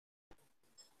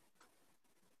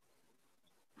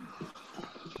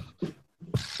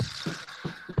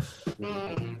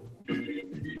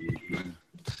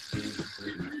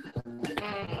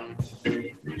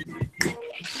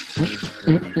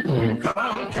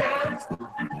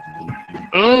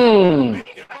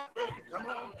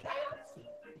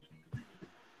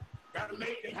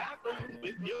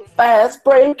Fast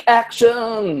break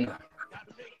action.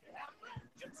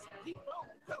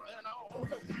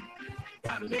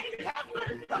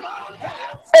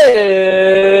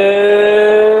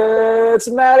 It's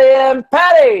Matty and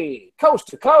Patty, coast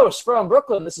to coast from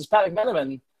Brooklyn. This is Pat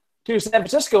McMenamin to San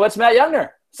Francisco. It's Matt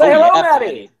Younger. Say hello, yeah,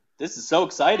 Matty. This is so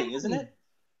exciting, isn't it?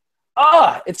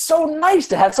 It's so nice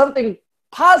to have something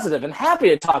positive and happy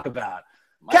to talk about.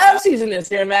 Cavs season is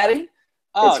here, Matty.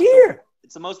 It's here.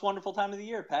 It's the most wonderful time of the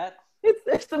year, Pat.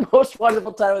 It's the most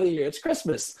wonderful time of the year. It's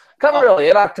Christmas. Come early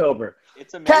in October.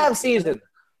 It's amazing. Cavs season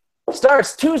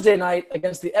starts Tuesday night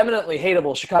against the eminently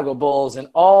hateable Chicago Bulls, and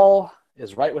all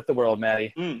is right with the world,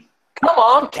 Matty. Come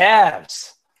on,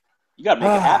 Cavs. You got to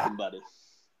make it happen, buddy.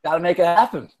 Got to make it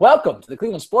happen. Welcome to the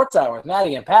Cleveland Sports Hour with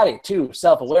Matty and Patty, two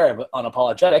self-aware but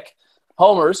unapologetic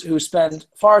homers who spend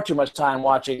far too much time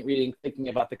watching, reading, thinking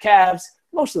about the Cavs,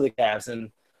 mostly the Cavs,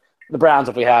 and the Browns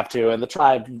if we have to, and the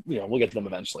Tribe, we'll get to them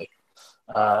eventually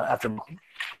after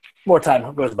more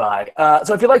time goes by.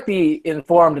 So if you like the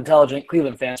informed, intelligent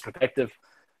Cleveland fans' perspective,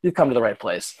 you've come to the right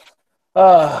place.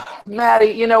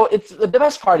 Matty, it's the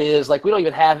best part is we don't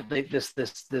even have this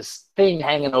thing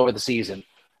hanging over the season.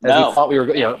 As we thought we were,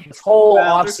 this whole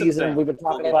off season we've been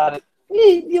talking about it.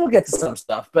 You'll get to some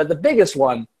stuff, but the biggest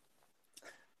one,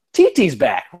 TT's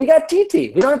back. We got TT.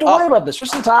 We don't have to worry about this.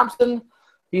 Tristan Thompson,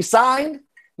 he signed.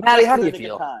 Matty, how do you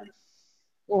feel?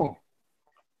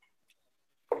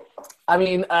 I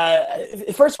mean,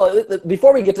 first of all,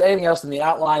 before we get to anything else in the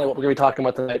outline of what we're going to be talking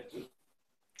about tonight,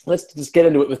 let's just get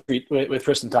into it with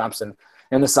Tristan Thompson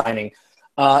and the signing.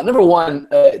 Number one,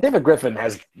 David Griffin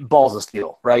has balls of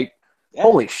steel, right? Yeah.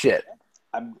 Holy shit!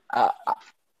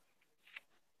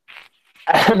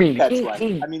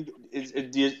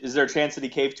 Is there a chance that he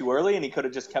caved too early and he could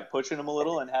have just kept pushing him a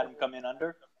little and had him come in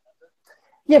under?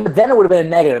 Yeah, but then it would have been a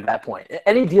negative at that point.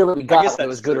 Any deal that we got, whether it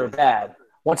was good or bad,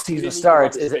 once season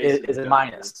starts, is a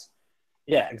minus.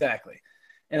 Yeah, exactly.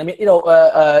 And I mean,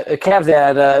 Cavs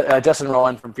had Justin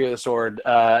Rowan from Fear the Sword,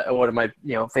 one of my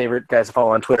favorite guys to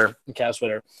follow on Twitter, Cavs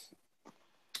Twitter,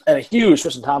 and a huge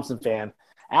Tristan Thompson fan.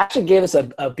 Actually gave us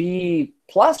a B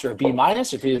plus or a B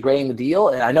minus if he was grading the deal,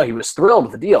 and I know he was thrilled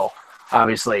with the deal.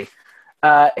 Obviously,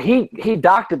 he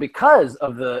docked it because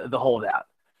of the holdout.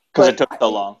 Because it took so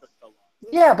long.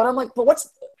 Yeah, but I'm like, but what's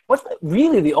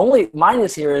really the only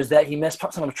minus here is that he missed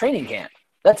some of training camp.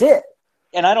 That's it.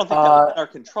 And I don't think that was in our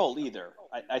control either.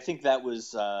 I think that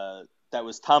was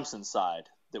Thompson's side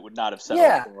that would not have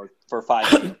settled for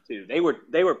 5 games too. They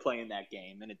were playing that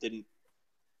game, and it didn't.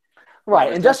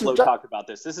 Right, and Justin talked about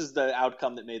this. This is the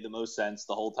outcome that made the most sense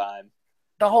the whole time.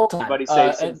 Everybody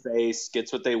saves some face,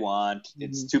 gets what they want.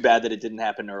 It's too bad that it didn't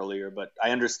happen earlier, but I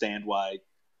understand why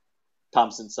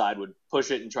Thompson's side would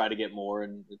push it and try to get more,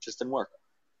 and it just didn't work.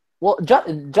 Well,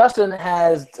 Justin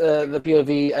has the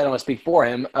POV. I don't want to speak for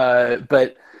him,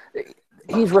 but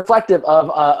he's reflective of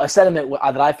a sentiment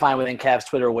that I find within Cavs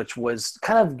Twitter, which was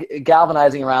kind of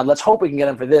galvanizing around, let's hope we can get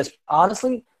him for this.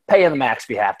 Honestly, pay him the max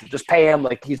if you have to. Just pay him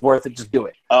like he's worth it. Just do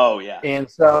it. Oh, yeah. And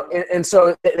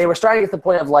so they were starting to get to the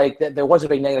point of that there was a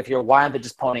big negative here. Why aren't they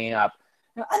just ponying up?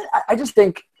 I just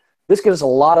think this gives us a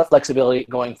lot of flexibility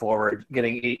going forward,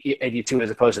 getting 82 as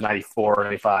opposed to 94 or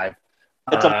 95.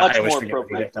 It's a much more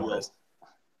appropriate deal.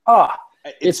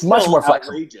 It's much more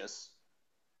outrageous.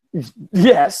 Flexible.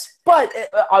 Yes, but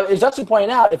as Justin pointed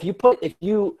out, if you put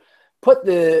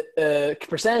the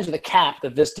percentage of the cap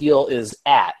that this deal is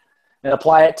at and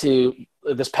apply it to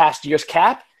this past year's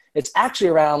cap, it's actually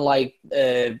around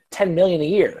 $10 million a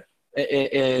year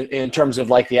in terms of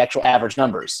the actual average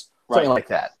numbers, something like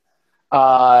that.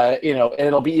 And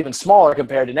it'll be even smaller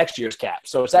compared to next year's cap.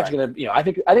 So it's actually going to, I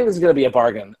think this is going to be a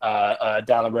bargain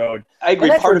down the road. I agree.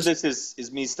 Part of this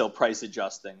is me still price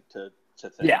adjusting to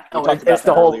think. Yeah, we talked about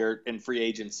that earlier in free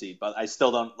agency, but I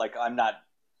still don't I'm not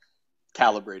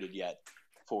calibrated yet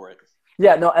for it.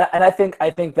 Yeah, no, and I think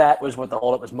that was what the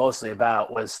holdup was mostly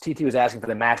about. Was TT was asking for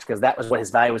the max because that was what his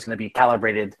value was going to be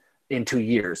calibrated in 2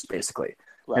 years, basically.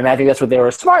 Right. And I think that's what they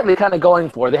were smartly kind of going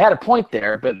for. They had a point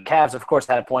there, but Cavs, of course,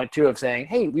 had a point, too, of saying,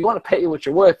 hey, we want to pay you what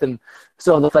you're worth and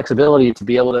still have the flexibility to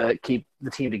be able to keep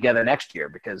the team together next year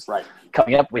because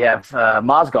coming up we have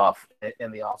Mozgov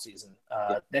in the offseason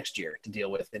next year to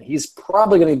deal with, and he's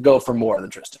probably going to go for more than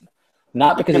Tristan.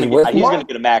 Not because he's worth more. He's going to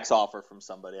get a max offer from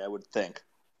somebody, I would think.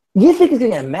 You think he's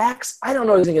going to get a max? I don't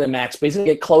know if he's going to get a max, but he's going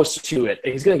to get close to it.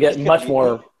 He's going to get much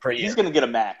more per year. He's going to get a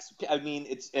max. I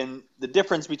mean, and the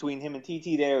difference between him and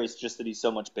TT there is just that he's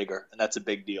so much bigger, and that's a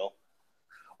big deal.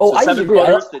 Oh, I seven agree.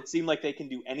 players that seem like they can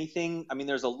do anything. I mean,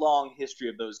 there's a long history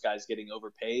of those guys getting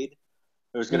overpaid.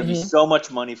 There's going to be so much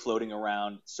money floating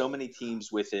around, so many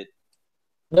teams with it.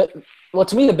 Well,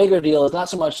 to me, the bigger deal is not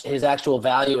so much his actual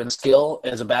value and skill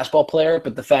as a basketball player,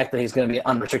 but the fact that he's going to be an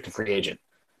unrestricted free agent.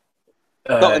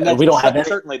 And we don't have any.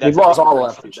 Certainly, that's we've lost all the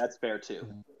leverage. That's fair too.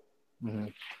 Mm-hmm.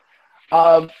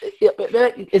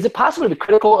 Is it possible to be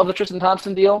critical of the Tristan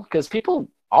Thompson deal? Because people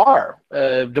are.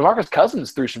 DeMarcus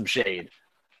Cousins threw some shade.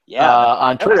 Yeah,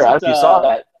 on Twitter. I don't know if you saw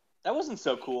that. That wasn't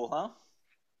so cool, huh?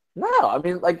 No, I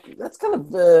mean, that's kind of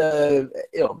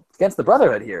against the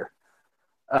brotherhood here.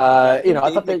 I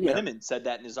thought that Miniman said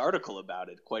that in his article about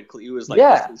it quite clearly. He was like,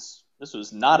 this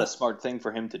was not a smart thing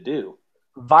for him to do.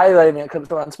 Violating an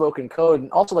unspoken code,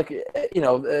 and also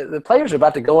the players are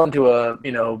about to go into a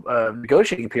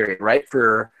negotiating period, right?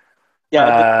 For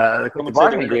the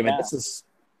bargaining agreement. This is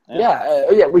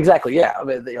exactly. Yeah, I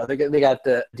mean, they got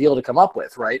the deal to come up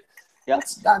with, right? Yeah,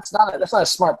 that's not a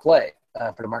smart play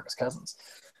for DeMarcus Cousins.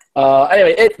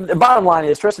 Anyway, the bottom line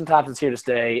is Tristan Thompson's here to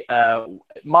stay.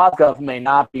 Mozgov may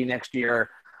not be next year,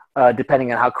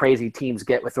 depending on how crazy teams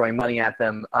get with throwing money at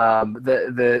them.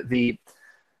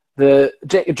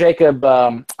 Jacob,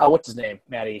 what's his name?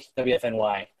 Matty,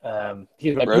 WFNY.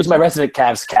 He's my resident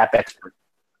Cavs cap expert.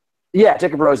 Yeah,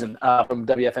 Jacob Rosen from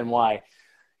WFNY.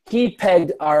 He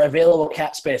pegged our available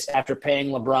cap space after paying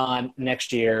LeBron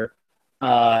next year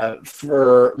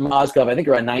for Mozgov, I think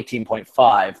around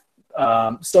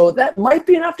 19.5. So that might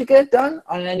be enough to get it done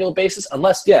on an annual basis,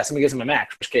 unless, somebody gives him a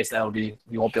max, in which case that would be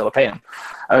you won't be able to pay him.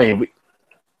 I mean,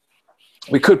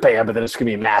 we could pay him, but then it's going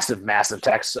to be massive, massive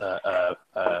tax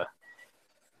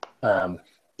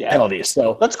penalties.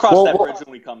 So let's cross that bridge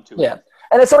when we come to it. Yeah.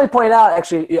 And as somebody pointed out,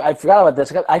 actually, I forgot about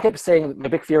this. I kept saying my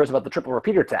big fear was about the triple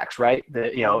repeater tax, right?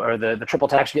 Or the triple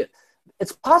tax.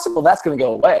 It's possible that's going to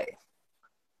go away.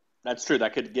 That's true.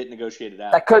 That could get negotiated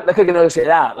out. That could get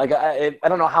negotiated out. Like I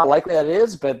don't know how likely that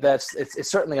is, but it's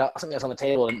certainly something that's on the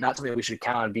table and not something we should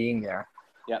count on being there.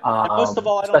 Yeah. And most of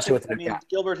all,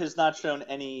 Gilbert has not shown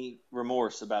any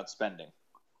remorse about spending.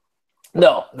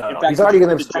 No. In fact, he's already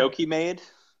going to. The joke he made.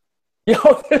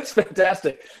 It's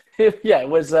fantastic. Yeah, it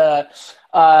was.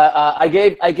 I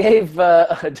gave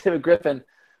David Griffin.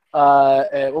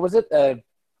 What was it?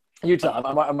 Utah.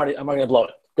 I'm going to blow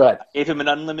it. Go ahead. I gave him an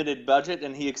unlimited budget,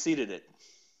 and he exceeded it.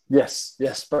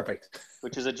 Yes, perfect.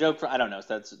 Which is a joke for, I don't know if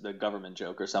that's the government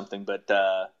joke or something, but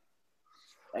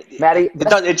Matty,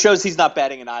 it shows he's not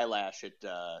batting an eyelash at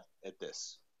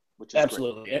this, which is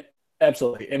absolutely.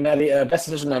 Absolutely. And Matty, best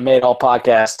decision I made all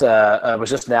podcast was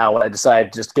just now when I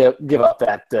decided to just give up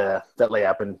that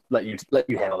layup and let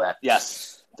you handle that.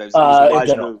 Yes. That was a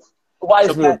wise move.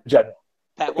 Wise move, general.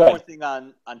 Pat, one more thing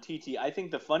on TT. I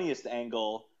think the funniest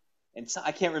angle, and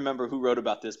I can't remember who wrote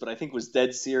about this, but I think was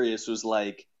dead serious, was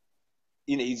like,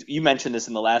 you mentioned this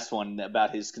in the last one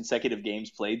about his consecutive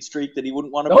games played streak that he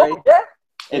wouldn't want to break. Yeah.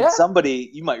 And somebody,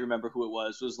 you might remember who it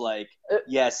was like,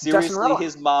 seriously,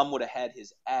 his mom would have had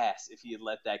his ass if he had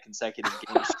let that consecutive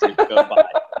game streak go by.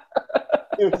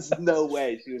 There was no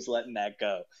way she was letting that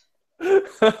go.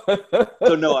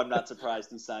 So, no, I'm not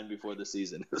surprised he signed before the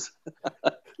season.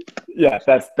 Yeah,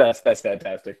 that's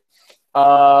fantastic.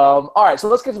 All right, so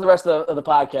let's get to the rest of the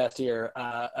podcast here.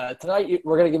 Tonight,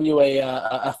 we're going to give you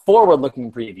a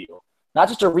forward-looking preview. Not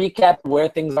just a recap of where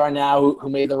things are now, who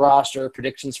made the roster,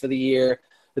 predictions for the year,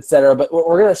 et cetera, but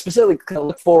we're going to specifically kind of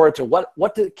look forward to what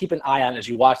to keep an eye on as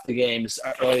you watch the games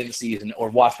early in the season or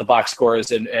watch the box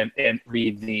scores and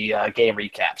read the game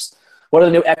recaps. What are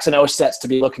the new X and O sets to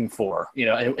be looking for,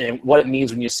 and what it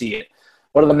means when you see it?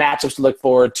 What are the matchups to look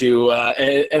forward to?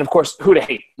 And of course, who to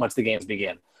hate once the games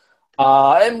begin.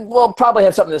 And we'll probably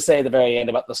have something to say at the very end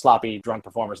about the sloppy, drunk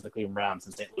performance of the Cleveland Browns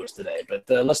in St. Louis today. But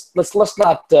let's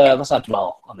not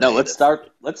dwell on that. No, let's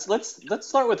start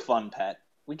with fun, Pat.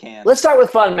 We can. Let's start with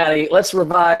fun, Matty. Let's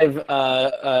revive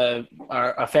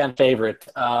our fan favorite.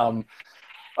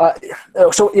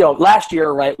 Last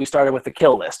year, right, we started with the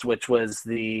kill list, which was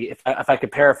if I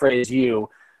could paraphrase you,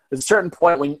 there's a certain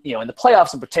point when, in the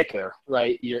playoffs in particular,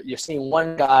 right, you're seeing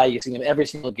one guy, you're seeing him every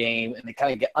single game, and they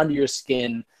kind of get under your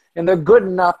skin. And they're good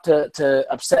enough to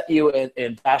upset you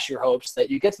and dash your hopes that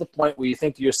you get to the point where you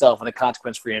think to yourself in a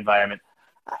consequence-free environment,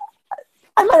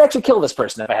 I might actually kill this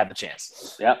person if I had the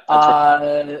chance. Yeah.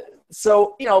 Right.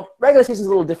 So, regular season is a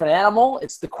little different animal.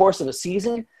 It's the course of a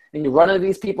season, and you run into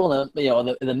these people in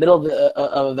the middle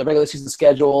of the regular season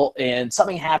schedule, and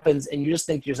something happens, and you just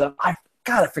think to yourself, I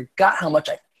forgot how much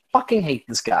I fucking hate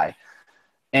this guy.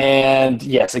 And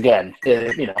yes, again,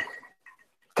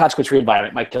 consequence-free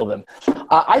environment might kill them.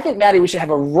 I think, Matty, we should have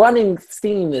a running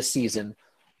theme this season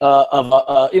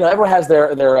of everyone has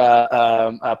their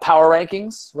power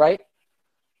rankings, right?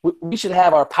 We should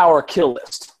have our power kill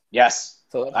list. Yes.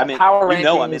 So power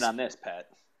rankings. I'm in on this, Pat.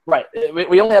 Right.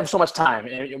 We only have so much time.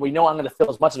 We know I'm going to fill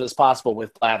as much of it as possible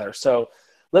with blather. So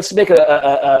let's make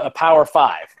a power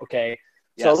 5, okay?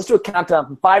 Yes. So let's do a countdown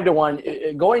from 5 to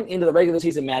 1. Going into the regular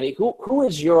season, Matty, who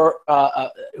is your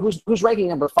who's ranking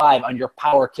number 5 on your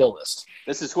power kill list?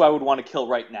 This is who I would want to kill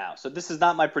right now. So this is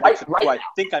not my prediction. Right who I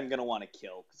think I'm going to want to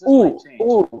kill.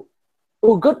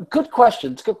 Ooh, good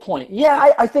question. It's a good point.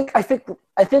 Yeah, I think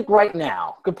right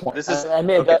now. Good point. This is I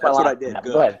may have that's what I did.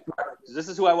 Good. Go ahead. This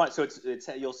is who I want. So it's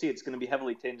you'll see it's going to be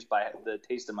heavily tinged by the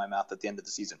taste in my mouth at the end of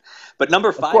the season. But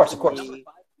number 5, of course.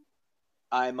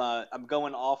 I'm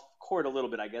going off court a little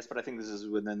bit, I guess, but I think this is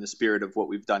within the spirit of what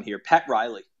we've done here. Pat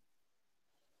Riley.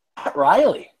 Pat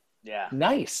Riley. Yeah.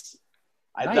 Nice.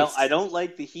 I don't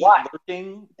like the Heat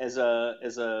lurking as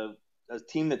a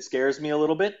team that scares me a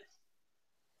little bit.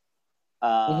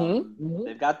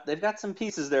 They've got some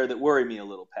pieces there that worry me a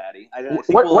little, Patty. I think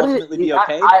we'll ultimately be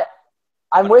okay.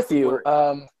 I'm with you.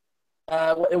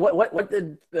 What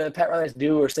did Pat Riley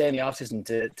do or say in the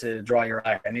offseason to draw your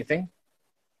eye? Anything?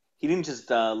 He didn't just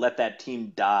let that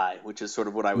team die, which is sort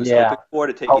of what I was hoping for,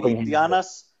 to take it easy on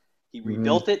us. He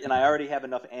rebuilt it, and I already have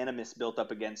enough animus built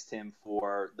up against him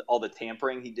for all the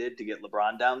tampering he did to get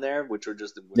LeBron down there, which we're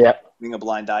just being a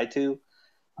blind eye to.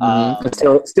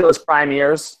 Still his prime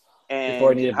years.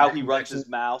 And how he runs his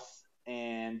mouth.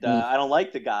 And I don't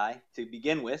like the guy to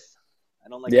begin with. I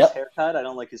don't like his haircut. I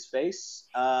don't like his face.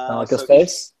 His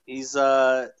face? He's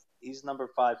number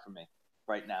 5 for me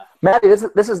right now. Matty, this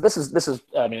is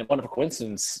a wonderful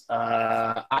coincidence.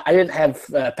 I didn't have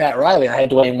Pat Riley. I had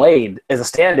Dwayne Wade as a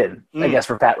stand-in, I guess,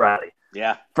 for Pat Riley.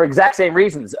 Yeah. For exact same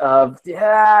reasons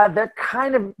they're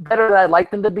kind of better than I'd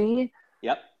like them to be.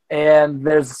 Yep. And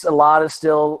there's a lot of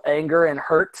still anger and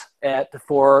hurt at the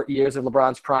 4 years of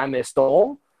LeBron's prime they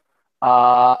stole.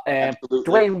 And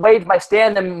absolutely. Dwayne Wade, my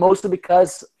stand-in mostly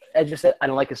because, as you said, I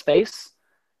don't like his face.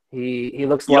 He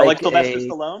looks like Sylvester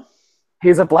Stallone?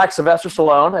 He's a black Sylvester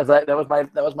Stallone.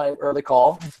 That was my early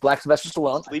call. Black Sylvester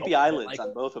Stallone. Sleepy eyelids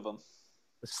on both of them.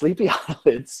 Sleepy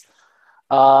eyelids.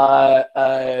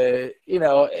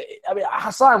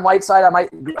 Hassan Whiteside, I'm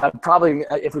probably,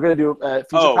 if we're going to do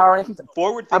future power rankings,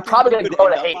 I'm probably going to go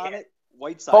to hate it.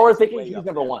 Forward thinking, he's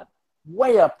number 1.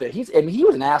 Way up there. He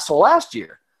was an asshole last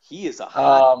year. He is a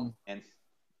hot man.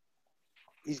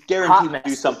 He's guaranteed to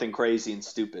do something crazy and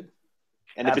stupid.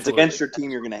 And if it's against your team,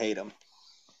 you're going to hate him.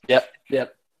 Yep.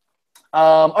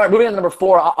 All right, moving on to number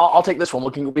 4. I'll take this one.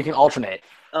 We can alternate.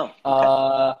 Oh,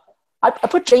 okay. I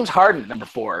put James Harden at number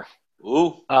 4.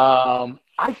 Ooh.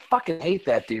 I fucking hate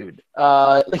that dude.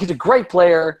 He's a great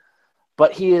player,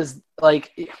 but he is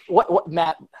like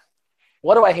Matt.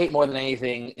 What do I hate more than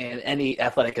anything in any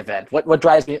athletic event? What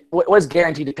drives me? What is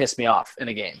guaranteed to piss me off in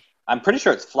a game? I'm pretty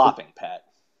sure it's flopping, Pat.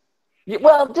 Yeah,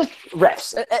 well, just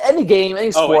refs. Any game,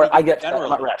 any sport, I get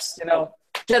about refs.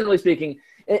 Generally speaking.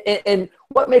 And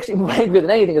what makes me more angry than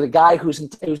anything is a guy who's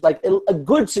like a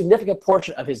good significant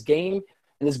portion of his game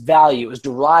and his value is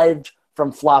derived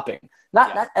from flopping.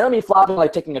 I don't mean flopping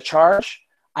like taking a charge.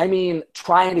 I mean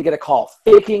trying to get a call,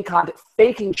 faking contact,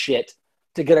 faking shit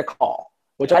to get a call,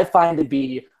 which I find to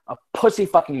be a pussy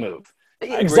fucking move.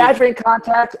 Exaggerating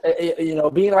contact, being in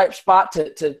the right spot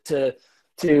to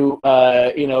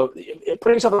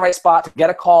putting yourself in the right spot to get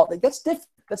a call. That's different.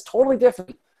 That's totally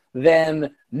different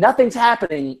than nothing's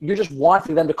happening. You're just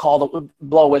wanting them to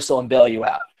blow a whistle and bail you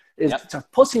out. It's a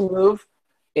pussy move,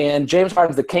 and James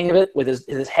Harden's the king of it with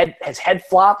his head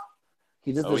flop.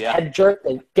 He does this head jerk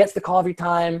that gets the call every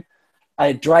time.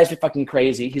 It drives me fucking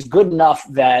crazy. He's good enough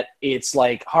that it's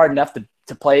like hard enough to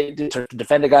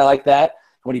defend a guy like that.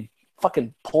 When he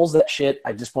fucking pulls that shit,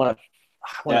 I just want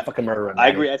to fucking murder him. I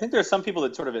agree. I think there are some people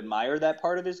that sort of admire that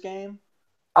part of his game.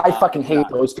 I fucking hate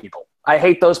those people. I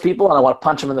hate those people, and I want to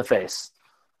punch them in the face.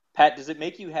 Pat, does it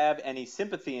make you have any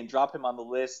sympathy and drop him on the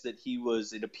list that he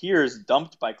was, it appears,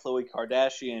 dumped by Khloe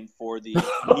Kardashian for the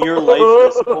near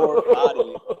lifeless poor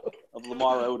body of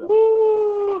Lamar Odom?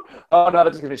 Oh, no,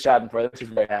 that's going to be Schadenfreude. That makes me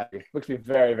very happy. Makes me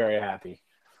very, very happy.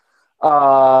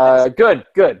 Good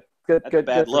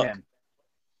bad for look. him.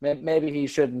 Maybe he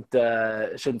shouldn't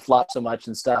flop so much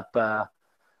and stop.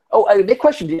 Big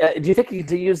question. Do you think he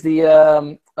could use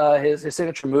the his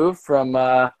signature move from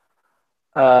Lil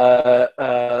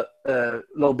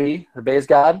B, the Bay's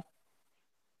God?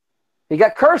 He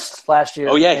got cursed last year.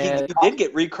 Oh yeah, he did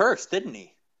get recursed, didn't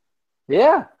he?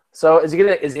 Yeah. So is he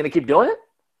gonna keep doing it?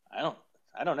 I don't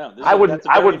know. I wouldn't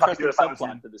fucking do it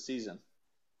subplot to the seaseason.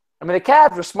 I mean, the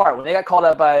Cavs were smart. When they got called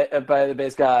out by the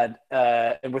base god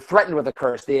and were threatened with a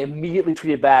curse, they immediately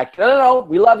tweeted back, no,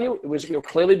 we love you. You were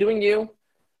clearly doing you.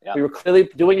 Yep. We were clearly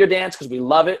doing your dance because we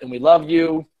love it and we love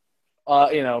you. All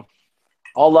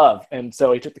love. And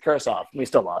so he took the curse off. We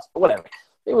still lost, but whatever.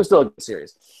 It was still a good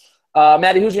series.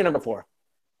 Matty, who's your number 4?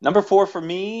 Number 4 for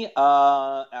me,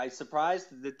 I surprised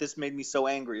that this made me so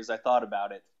angry as I thought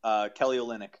about it. Kelly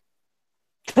Olynyk.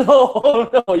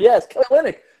 Oh, no, yes, Kelly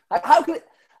Olynyk. How could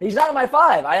 – he's not in my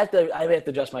 5. I have to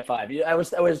adjust my 5. I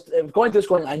was going through this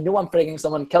going, I knew I'm forgetting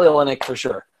someone. Kelly Olynyk for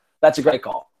sure. That's a great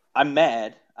call. I'm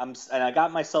mad. And I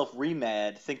got myself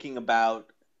re-mad thinking about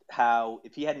how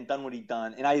if he hadn't done what he'd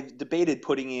done, and I debated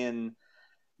putting in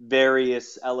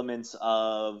various elements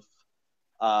of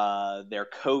their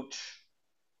coach,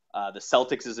 the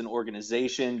Celtics as an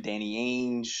organization,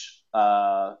 Danny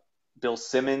Ainge, Bill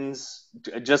Simmons,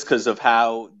 just because of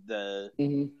how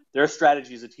their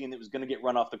strategy as a team that was going to get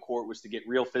run off the court was to get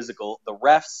real physical. The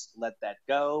refs let that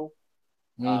go.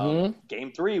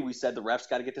 Game 3, we said the refs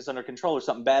got to get this under control or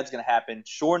something bad's going to happen.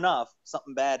 Sure enough,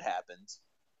 something bad happens.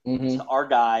 It's our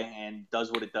guy and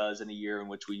does what it does in a year in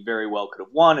which we very well could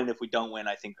have won. And if we don't win,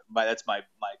 I think that's my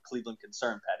Cleveland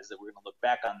concern, Pat, is that we're going to look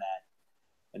back on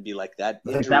that and be like, that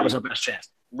injury that was our best chance.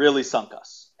 Really sunk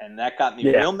us. And that got me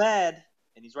real mad.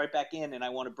 And he's right back in. And I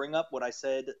want to bring up what I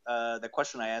said, the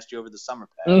question I asked you over the summer,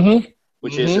 Pat,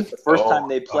 which is if the first time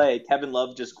they play, Kevin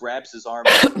Love just grabs his arm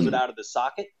and pulls it out of the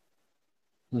socket.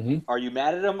 Are you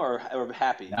mad at him or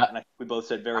happy? And I think we both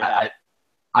said very happy.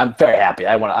 I'm very happy.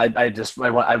 I want to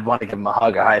give him a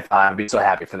hug, a high five. I'd be so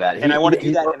happy for that. And I want to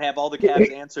do that and have all the Cavs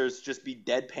answers just be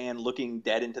deadpan, looking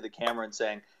dead into the camera and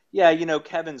saying, yeah,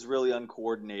 Kevin's really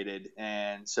uncoordinated.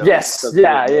 And so yes,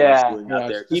 yeah.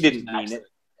 There. He didn't mean it.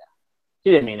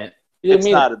 He didn't mean it. It's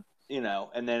not,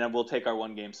 and then we'll take our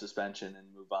 1-game suspension and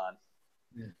move on.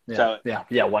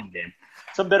 Yeah, 1 game.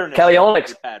 Some bitterness Kelly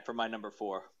Olynyk had for my number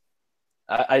 4.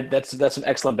 That's an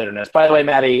excellent bitterness. By the way,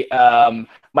 Matty,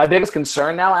 my biggest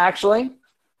concern now actually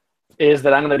is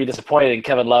that I'm going to be disappointed in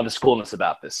Kevin Love's coolness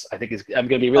about this. I think I'm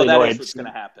going to be really annoyed. That's what's going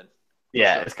to happen.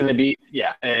 Yeah, sure. It's going to be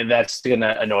and that's going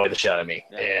to annoy the shit out of me.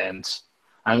 Yeah. And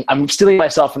I'm stealing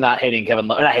myself for not hating Kevin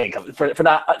Love. Not hating Kevin for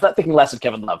not thinking less of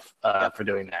Kevin Love for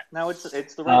doing that. No, it's the right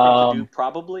thing to do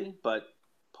probably, but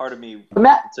part of me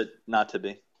wants it not to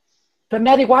be. But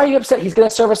Matty, why are you upset? He's going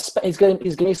to serve he's going to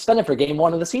be suspended for game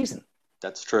 1 of the season.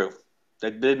 That's true.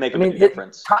 That did make a big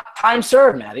difference. Time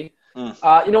served, Matty. You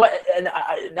know what? And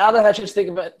now that I just think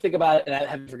about it, and I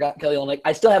haven't forgotten Kelly Olynyk,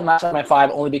 I still have him outside my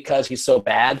 5 only because he's so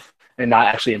bad and not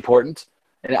actually important.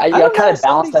 And I kind of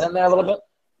balanced that in there a little bit.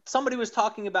 Somebody was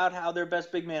talking about how their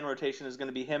best big man rotation is going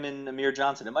to be him and Amir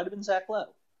Johnson. It might have been Zach Lowe.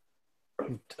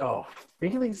 Oh,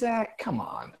 really, Zach? Come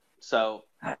on. So,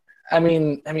 I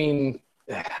mean.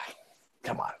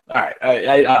 Come on. All right.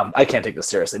 I can't take this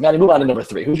seriously. Matty, move on to number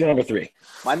 3. Who's your number 3?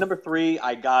 My number 3,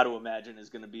 I got to imagine, is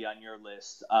going to be on your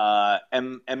list.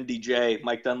 MDJ,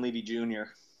 Mike Dunleavy Jr.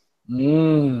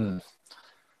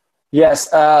 Yes.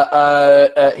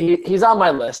 He's on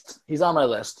my list. You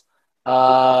want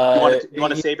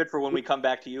to save it for when we come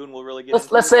back to you and we'll really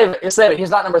get let's save it. Let's save it.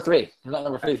 He's not number 3. He's not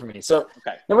number 3 for me. So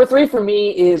Number 3 for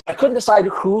me is I couldn't decide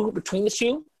who between the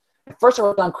two. At first I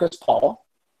wrote down Chris Paul.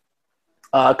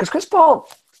 Because Chris Paul,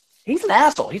 he's an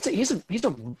asshole. He's a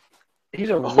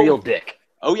real dick.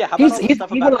 Oh yeah, he's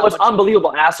one of the most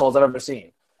unbelievable assholes I've ever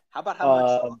seen. How about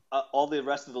how much all the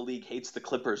rest of the league hates the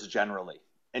Clippers generally,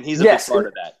 and he's a big part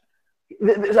of that.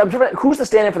 I'm trying to, who's the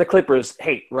stand-in for the Clippers?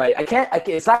 Hate, right? I can't.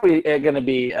 It's not really going to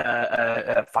be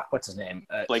what's his name?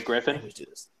 Blake Griffin. Who's do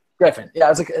this? Griffin.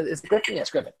 Yeah, it's Griffin. Yes,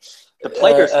 Griffin. The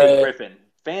players hate Griffin.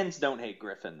 Fans don't hate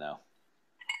Griffin though.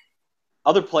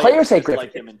 Other players hate Griffin.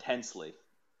 Like him intensely.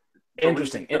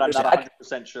 Interesting. That I'm not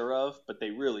 100% sure of, but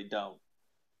they really don't.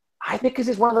 I think because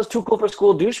he's one of those too cool for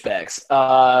school douchebags.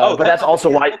 But that's also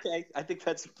why. Okay, I think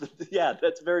that's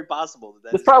very possible.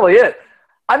 That's probably it.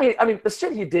 I mean, the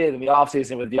shit he did in the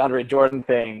offseason with the Andre Jordan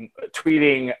thing,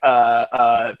 tweeting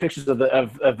pictures of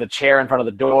the chair in front of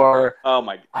the door. Oh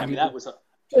my! I mean, that was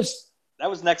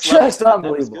next level. Just That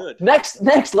unbelievable. was good.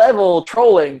 Next level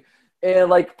trolling, and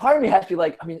like part of me has to be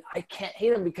like, I mean, I can't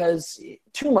hate him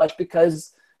too much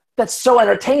because that's so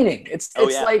entertaining. It's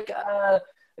like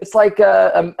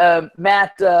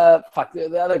Matt.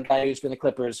 The other guy who's been the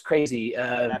Clippers, crazy.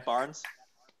 Matt Barnes.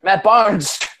 Matt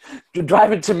Barnes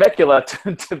driving Temecula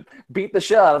to beat the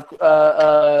shit out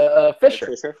of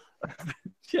Fisher.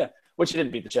 Yeah, which he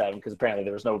didn't beat the shit out of him because apparently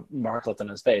there was no marklet on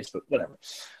his face, but whatever.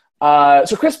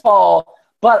 So Chris Paul,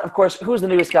 but of course, who's the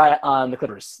newest guy on the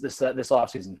Clippers this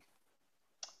offseason?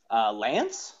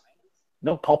 Lance?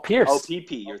 No, Paul Pierce. Oh,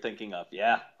 PP you're thinking of.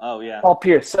 Yeah. Oh, yeah. Paul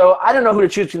Pierce. So I don't know who to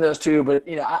choose between those two, but,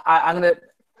 I'm going to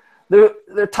 –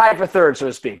 they're tied for third, so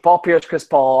to speak. Paul Pierce, Chris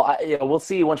Paul. We'll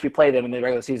see once we play them in the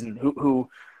regular season who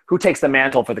takes the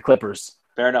mantle for the Clippers.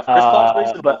 Fair enough. Chris Paul's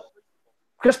reasonable. But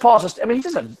Chris Paul's just – I mean,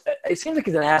 it seems like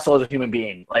he's an asshole as a human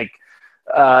being. Like,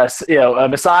 a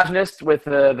misogynist with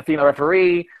the female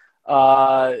referee,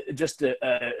 just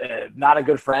not a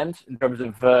good friend in terms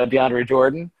of DeAndre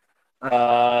Jordan.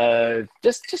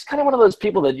 Just kind of one of those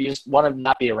people that you just want to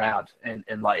not be around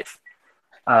in life.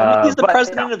 He's the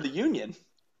president of the union.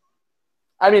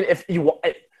 I mean, if you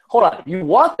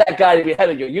want that guy to be head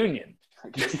of your union. I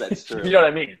guess that's true. You know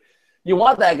what I mean? You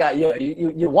want that guy.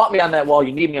 You want me on that wall.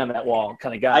 You need me on that wall,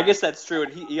 kind of guy. I guess that's true,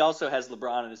 and he also has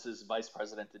LeBron as his vice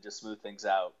president to just smooth things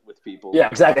out with people. Yeah,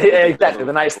 exactly. Exactly.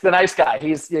 The nice guy.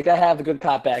 You gotta have the good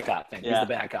cop, bad cop thing. Yeah. He's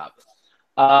the bad cop.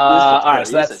 All right,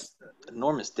 so that's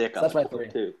enormous dick. That's my three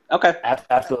too. Okay,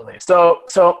 absolutely.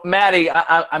 So Matty,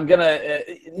 I'm gonna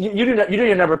you do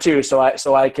your number two, so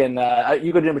I can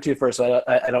you go to number two first, so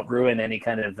I don't ruin any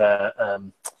kind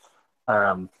of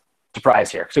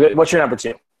surprise here. So what's your number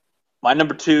two? My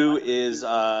number two is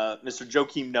Mr.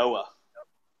 Joakim Noah.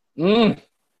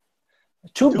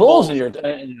 Two bulls in your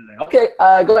okay.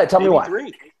 Go ahead. Tell me why.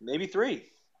 Maybe three.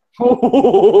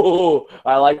 Ooh,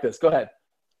 I like this. Go ahead.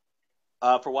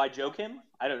 For why Joakim?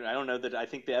 I don't know that. I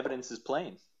think the evidence is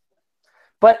plain.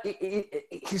 But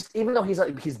even though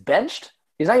he's benched,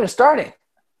 he's not even starting.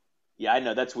 Yeah, I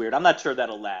know that's weird. I'm not sure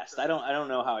that'll last. I don't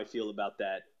know how I feel about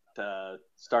that.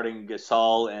 Starting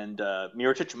Gasol and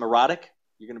Mirotic.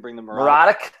 You're going to bring the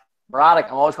Mirotic? Mirotic.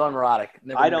 I'm always calling Mirotic.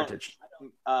 I don't.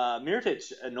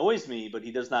 Mirotic annoys me, but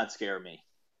he does not scare me.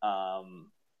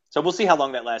 So we'll see how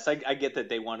long that lasts. I get that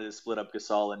they wanted to split up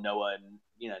Gasol and Noah, and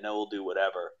Noah will do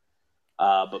whatever.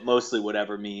 But mostly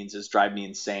whatever means is drive me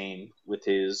insane with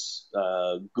his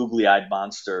googly-eyed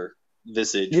monster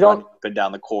visage running up and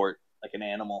down the court like an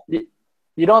animal.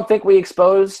 You don't think we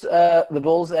exposed the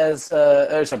Bulls as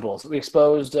Bulls? We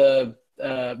exposed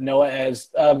Noah as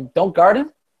don't guard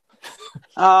him?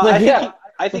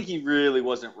 I think he really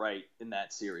wasn't right in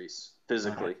that series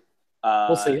physically.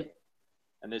 We'll see.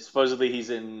 And supposedly he's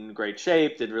in great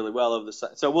shape, did really well over the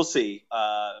side. So we'll see.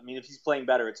 I mean, if he's playing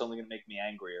better, it's only going to make me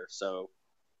angrier. So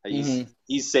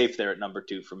he's safe there at number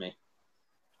two for me.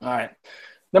 All right.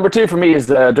 Number two for me is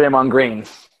Draymond Green.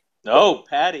 Oh,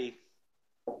 Patty.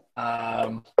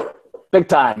 Big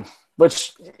time.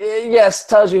 Which, yes,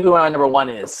 tells you who my number one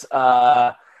is.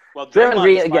 Well, Draymond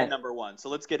Green is my number one, so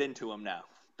let's get into him now.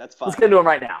 That's fine. Let's get into him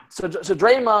right now. So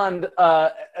Draymond,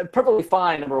 perfectly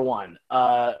fine, number one.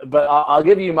 But I'll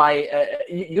give you my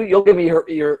you'll give me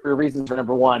your reasons for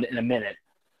number one in a minute.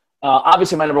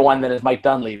 Obviously, my number one then is Mike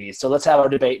Dunleavy. So let's have our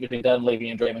debate between Dunleavy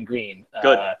and Draymond Green.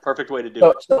 Good. Perfect way to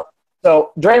do it.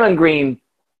 So Draymond Green,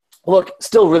 look,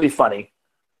 still really funny.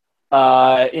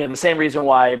 The same reason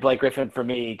why Blake Griffin, for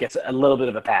me, gets a little bit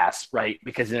of a pass, right?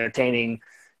 Because he's entertaining.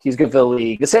 He's good for the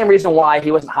league. The same reason why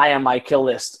he wasn't high on my kill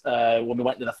list when we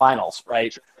went to the finals,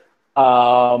 right?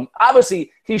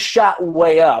 Obviously, he shot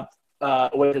way up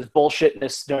with his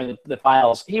bullshitness during the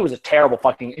finals. He was a terrible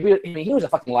he was a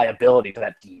fucking liability to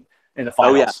that team in the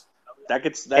finals. Oh, yeah. That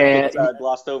gets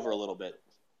glossed over a little bit.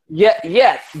 Yet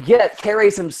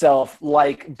carries himself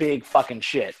like big fucking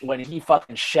shit when he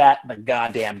fucking shat the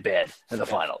goddamn bed in the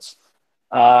finals.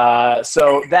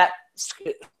 So that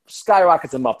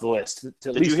skyrockets him up the list.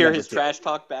 Did you hear his trash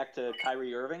talk back to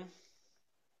Kyrie Irving?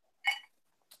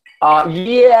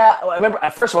 Yeah.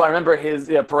 First of all, I remember his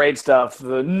parade stuff.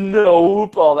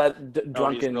 All that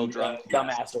drunken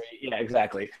dumbassery. Yeah,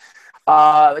 exactly.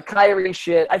 The Kyrie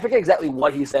shit. I forget exactly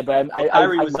what he said, but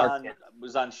Kyrie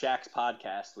was on Shaq's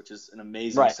podcast, which is an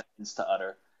amazing sentence to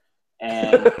utter,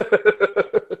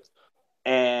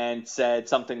 and said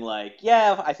something like,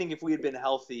 "Yeah, I think if we had been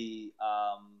healthy,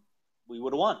 we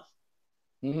would have won."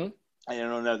 Mm-hmm. I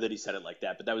don't know that he said it like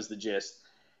that, but that was the gist.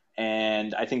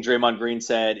 And I think Draymond Green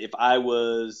said, "If I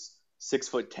was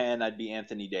 6'10", I'd be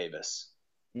Anthony Davis,"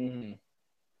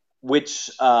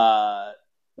 which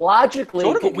logically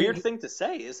sort of a weird thing to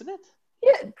say, isn't it?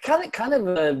 Yeah, kind of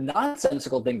a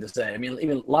nonsensical thing to say. I mean,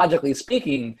 even logically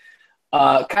speaking,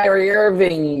 Kyrie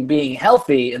Irving being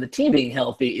healthy and the team being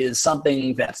healthy is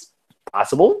something that's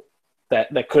possible,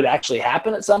 that could actually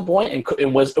happen at some point,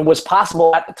 and was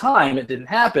possible at the time. It didn't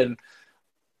happen.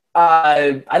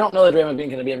 I don't know that Draymond Green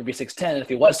can ever be 6'10". If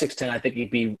he was 6'10", I think he'd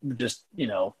be just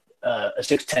a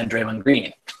 6'10" Draymond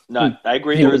Green. No, I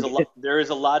agree. There is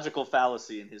a logical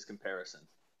fallacy in his comparison.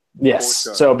 Yes.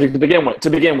 Sure. So to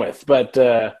begin with, but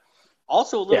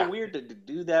also a little weird to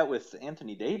do that with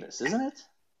Anthony Davis, isn't it?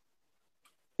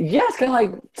 Yeah, it's kind of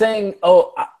like saying,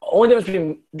 only difference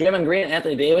between Draymond Green and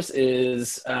Anthony Davis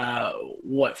is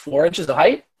 4 inches of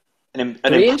height? An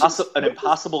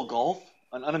impossible gulf,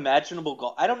 an unimaginable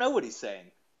gulf. I don't know what he's saying.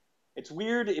 It's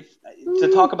weird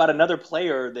to talk about another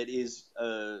player that is,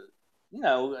 a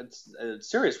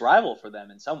serious rival for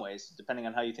them in some ways, depending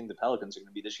on how you think the Pelicans are going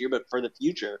to be this year, but for the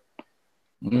future.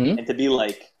 Mm-hmm. And to be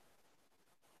like,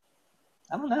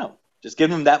 I don't know, just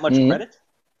give him that much credit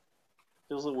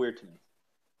feels a little weird to me.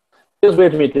 Feels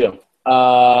weird to me too.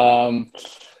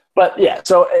 But yeah,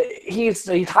 so he's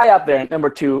high up there, number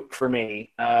 2 for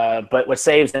me. But what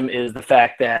saves him is the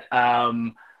fact that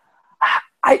I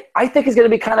think he's going to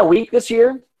be kind of weak this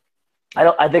year.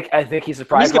 I think he's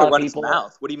surprised a lot of people. His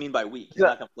mouth. What do you mean by weak? He's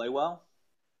not going to play well?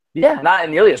 Yeah, not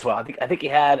nearly as well. I think he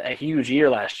had a huge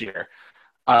year last year.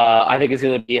 I think he's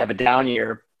going to have a down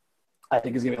year. I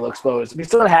think he's going to be a little exposed. He's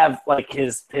still going to have like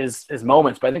his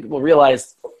moments, but I think we'll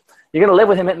realize you're going to live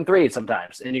with him hitting threes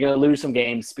sometimes, and you're going to lose some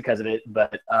games because of it.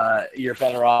 But you're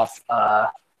better off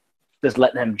just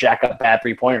letting him jack up bad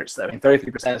 3-pointers. I mean,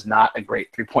 33% is not a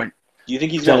great 3-point. Do you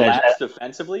think he's going to lapse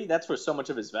defensively? That's where so much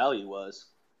of his value was.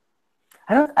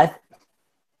 I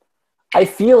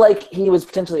feel like he was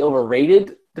potentially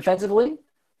overrated defensively.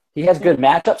 He has good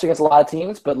matchups against a lot of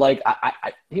teams, but like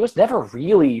he was never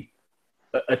really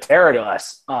a terror to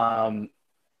us in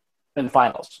the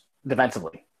finals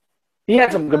defensively. He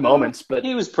had some good moments, but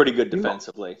he was pretty good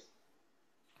defensively.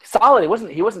 Solid.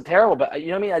 He wasn't terrible, but you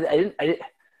know what I mean.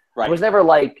 I was never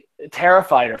like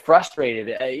terrified or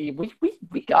frustrated. We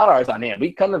got ours on him.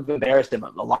 We kind of embarrassed him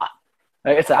a lot.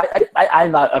 Like I said,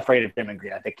 I'm not afraid of Draymond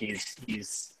Green. I think he's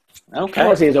okay. I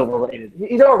don't say he's overrated.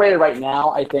 He's overrated right now,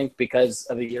 I think, because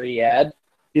of the year he had.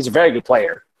 He's a very good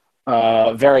player,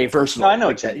 very versatile. No, I know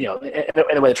like that,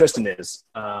 in the way that Tristan is.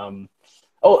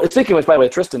 Speaking of, by the way,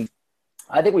 Tristan,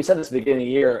 I think we said this at the beginning of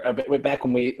the year,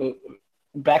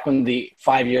 back when the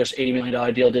 5 years, $80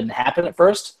 million deal didn't happen at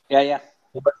first. Yeah.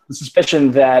 But the suspicion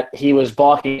that he was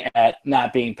balking at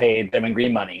not being paid Draymond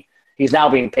Green money. He's now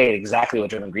being paid exactly what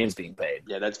Draymond Green's being paid.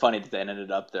 Yeah, that's funny that they ended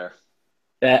up there.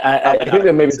 I think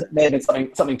there may have been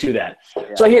something to that.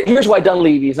 Yeah. So here's why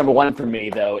Dunleavy is number 1 for me,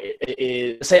 though. It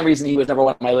is the same reason he was number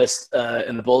 1 on my list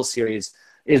in the Bulls series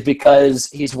is because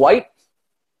he's white.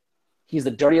 He's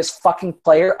the dirtiest fucking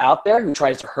player out there who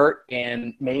tries to hurt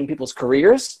and maim people's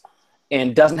careers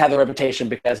and doesn't have the reputation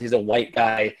because he's a white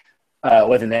guy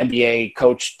with an NBA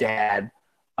coach dad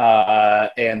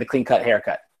and the clean-cut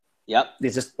haircut. Yep.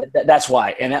 That's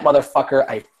why. And that motherfucker,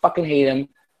 I fucking hate him.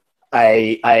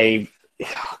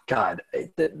 God,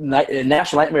 the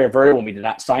national nightmare averted when we did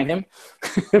not sign him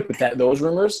with those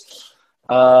rumors.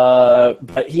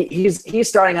 But he's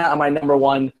starting out on my number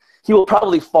 1. He will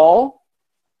probably fall,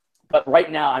 but right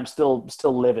now I'm still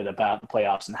livid about the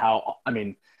playoffs and how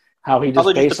he just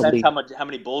probably basically depends how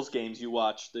many Bulls games you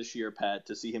watch this year, Pat,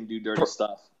 to see him do dirty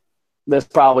stuff. That's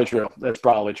probably true. Because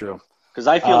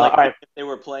I feel like if they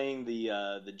were playing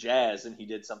the Jazz and he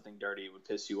did something dirty, it would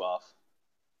piss you off.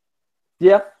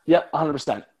 Yep,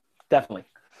 100%, definitely.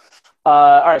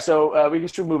 All right, so we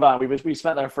should move on. We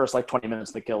spent our first 20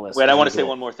 minutes to kill this. Wait, I want to say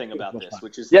one more thing about this,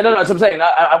 which is no. That's what I'm saying.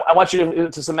 I want you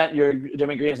to cement your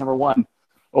Draymond Green as number 1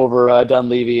 over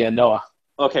Dunleavy and Noah.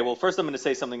 Okay, well, first I'm going to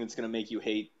say something that's going to make you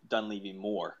hate Dunleavy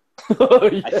more.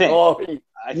 I think.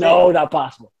 No, not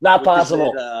possible. Not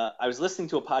possible. I was listening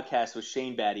to a podcast with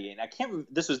Shane Batty, and I can't remember.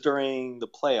 This was during the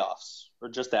playoffs or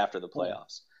just after the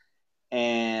playoffs.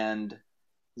 And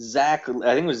I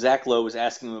think it was Zach Lowe was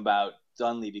asking him about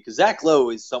Dunleavy because Zach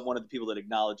Lowe is one of the people that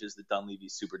acknowledges that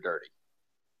Dunleavy's super dirty.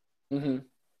 Mm-hmm.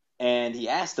 And he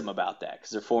asked him about that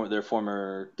because they're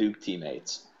former Duke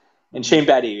teammates. And Shane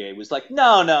Batty was like,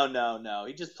 no.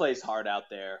 He just plays hard out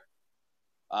there.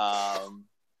 Guys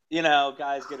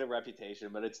get a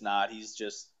reputation, but it's not. He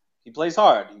plays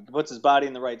hard. He puts his body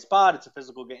in the right spot. It's a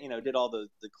physical game. Did all the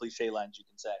cliche lines you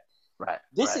can say. Right.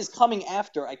 This is coming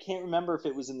after. I can't remember if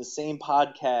it was in the same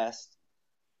podcast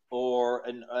or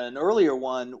an earlier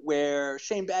one where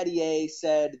Shane Battier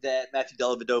said that Matthew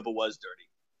Dellavedova was dirty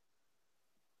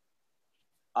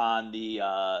on the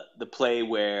play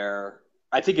where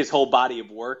I think his whole body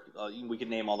of work. We can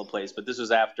name all the plays, but this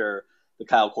was after the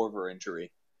Kyle Korver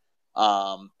injury.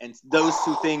 And those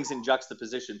two things in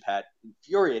juxtaposition, Pat,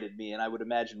 infuriated me, and I would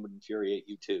imagine would infuriate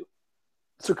you too.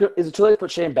 So is it too late to put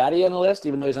Shane Batty on the list,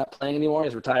 even though he's not playing anymore?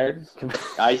 He's retired.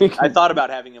 I thought about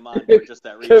having him on for just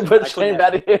that reason. Put Shane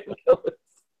Batty on the list.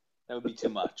 That would be too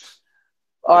much.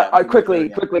 All right, quickly,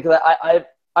 because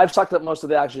I've sucked up most of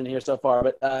the action here so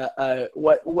far. But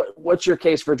what's your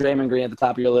case for Draymond Green at the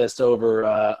top of your list over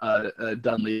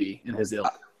Dunleavy and his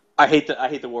ilk? I hate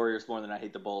the Warriors more than I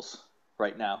hate the Bulls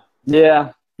right now.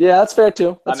 Yeah, Yeah, that's fair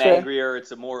too. I'm angrier.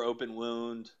 It's a more open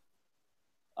wound.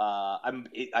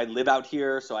 I live out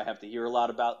here, so I have to hear a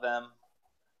lot about them.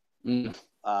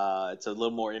 It's a little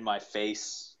more in my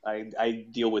face. I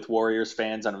deal with Warriors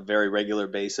fans on a very regular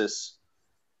basis.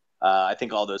 I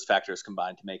think all those factors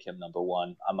combined to make him number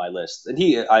one on my list. And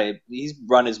he's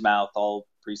run his mouth all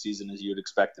preseason as you'd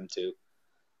expect him to.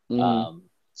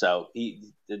 So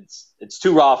it's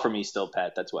too raw for me still,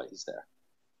 Pat. That's why he's there.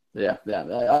 Yeah.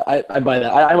 I buy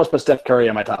that. I almost put Steph Curry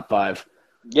in my top 5.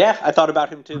 Yeah, I thought about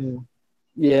him too.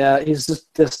 Yeah, he's just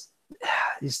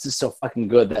so fucking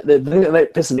good. The thing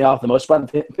that pisses me off the most, the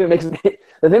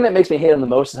thing that makes me hate him the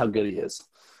most is how good he is.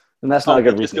 And that's not a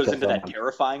good reason. It just goes into that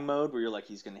terrifying mode where you're like,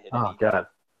 he's going to hit anything. Oh, God.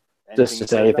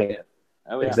 Just anything.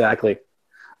 Oh, yeah. Exactly.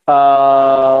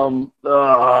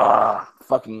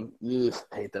 Fucking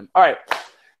hate them. All right.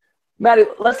 Matty,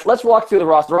 let's walk through the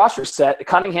roster. The roster set.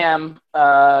 Cunningham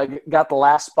got the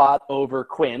last spot over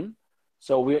Quinn.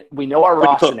 So we know our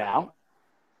roster now.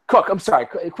 Cook. I'm sorry.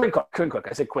 Quinn Cook.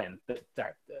 I said Quinn.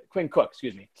 Sorry. Quinn Cook.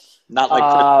 Excuse me. Not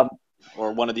like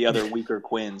or one of the other weaker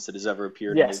Quins that has ever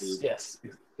appeared in the league. Yes.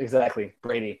 Exactly.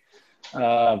 Brady.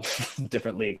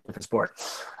 Different league, different sport.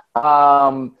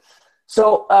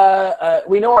 So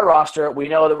we know our roster. We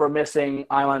know that we're missing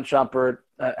Iman Shumpert.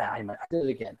 I did it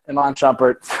again. Iman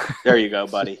Shumpert. There you go,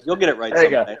 buddy. You'll get it right there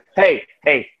someday. You go.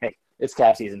 Hey. It's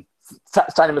calf season.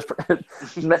 It's time to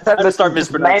start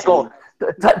mispronouncing.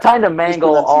 Time to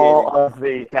mangle all of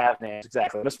the calf names.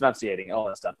 Exactly. Mispronunciating, all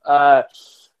that stuff.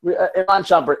 Iman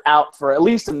Shumpert out for at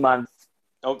least a month.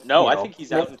 Oh, no, I think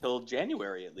he's out until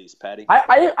January at least, Patty.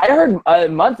 I heard a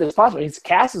month is possible. His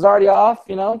cast is already off,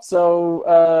 so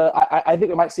I think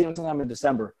we might see him sometime in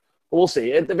December. We'll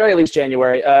see. At the very least,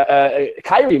 January.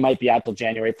 Kyrie might be out till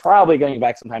January, probably going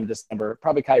back sometime in December.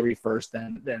 Probably Kyrie first,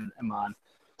 then Iman.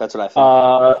 That's what I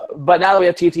thought. But now that we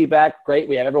have TT back, great.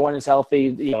 We have everyone who's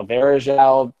healthy.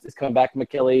 Verajao is coming back from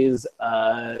Achilles.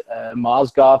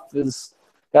 Mozgov has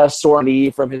got a sore knee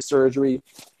from his surgery.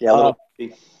 Yeah,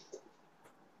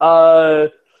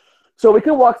 so we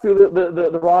can walk through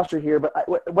the roster here, but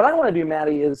what I want to do,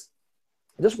 Matty, is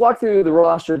just walk through the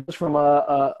roster just from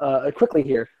quickly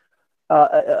here.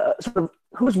 Sort of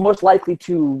who's most likely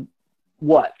to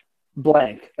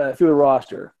blank through the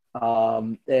roster.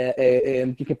 And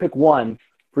you can pick one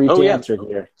for each answer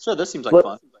here. Sure, this seems like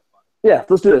fun. Yeah,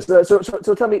 let's do this.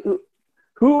 So tell me,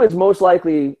 who is most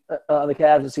likely on the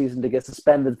Cavs this season to get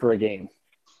suspended for a game?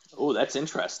 Oh, that's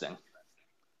interesting.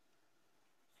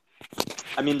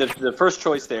 I mean, the first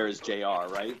choice there is JR,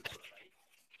 right?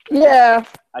 Yeah.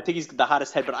 I think he's the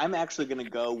hottest head, but I'm actually going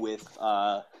to go with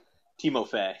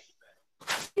Timofey.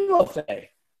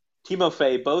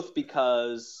 Timofey, both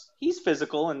because he's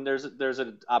physical and there's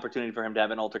an opportunity for him to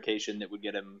have an altercation that would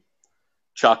get him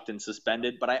chucked and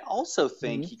suspended. But I also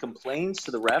think he complains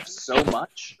to the refs so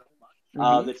much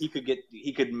that he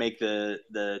could make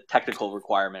the technical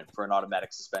requirement for an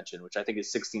automatic suspension, which I think is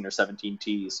 16 or 17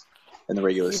 Ts in the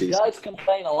regular season. He does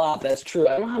complain a lot. That's true.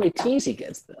 I don't know how many Ts he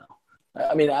gets though.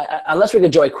 I mean, unless we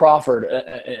could Joey Crawford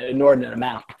an inordinate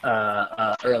amount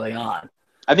early on.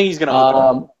 I think he's going to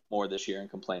open up more this year and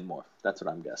complain more. That's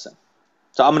what I'm guessing.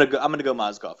 So I'm gonna go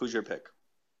Mozgov. Who's your pick?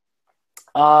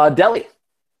 Delhi.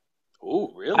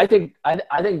 Oh, really? I think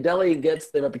Delhi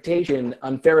gets the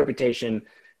unfair reputation,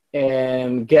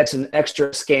 and gets an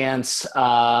extra scant.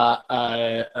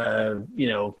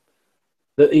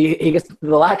 He gets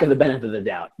the lack of the benefit of the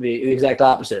doubt. The exact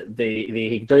opposite.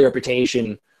 The dirty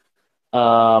reputation.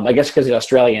 I guess because he's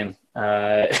Australian.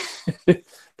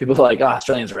 People are like,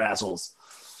 Australians are assholes.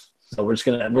 So we're just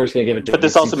gonna give it to him. But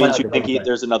this also means you think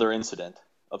there's another incident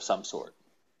of some sort.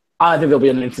 I think there'll be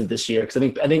an incident this year because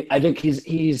I think he's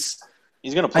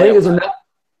going to play. I think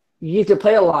you need to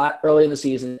play a lot early in the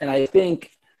season, and I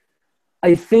think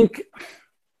the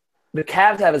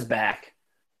Cavs have his back.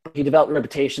 He developed a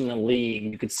reputation in the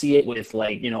league. You could see it with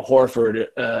Horford,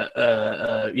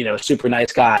 super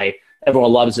nice guy.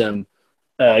 Everyone loves him.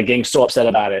 Getting so upset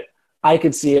about it. I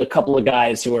could see a couple of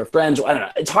guys who are friends. I don't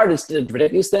know. It's hard to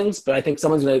predict these things, but I think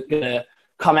someone's going to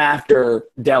come after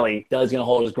Delhi. Delhi's going to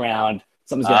hold his ground.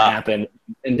 Something's going to happen,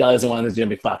 and Delhi's the one who's going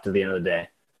to be fucked at the end of the day.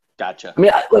 Gotcha. I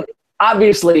mean, look,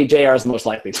 obviously JR is the most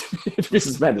likely to be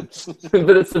suspended,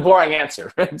 but it's the boring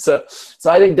answer, right? So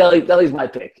I think Delhi's my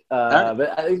pick.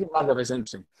 But I think Mozgov is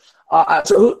interesting.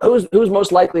 So who's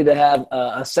most likely to have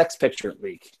a sex picture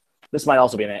leak? This might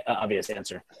also be an obvious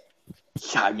answer.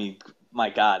 Yeah, I mean, my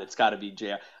God, it's got to be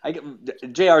JR.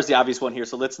 JR is the obvious one here,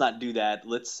 so let's not do that.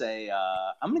 Let's say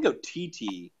I'm going to go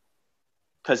TT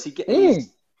because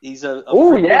he's a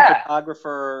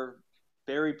photographer,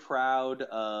 very proud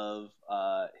of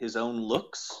his own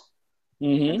looks,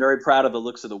 I'm very proud of the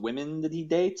looks of the women that he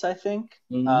dates, I think.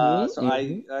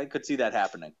 I could see that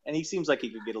happening. And he seems like he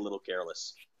could get a little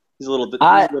careless. He's a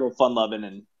little fun-loving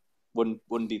and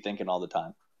wouldn't be thinking all the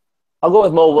time. I'll go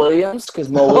with Mo Williams because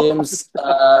Mo Williams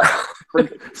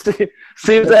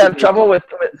seems to have trouble with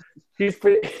he's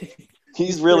pretty.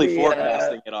 He's really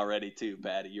forecasting it already too,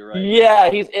 Patty. You're right.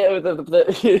 Yeah, he's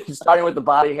starting with the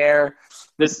body hair,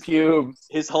 this pubes.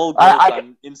 His whole growth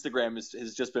on Instagram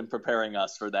has just been preparing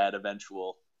us for that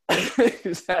eventual.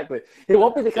 Exactly. It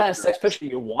won't be the kind of sex picture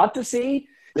you want to see.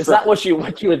 It's not what you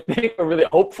would think or really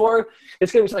hope for.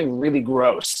 It's going to be something really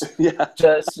gross. Yeah.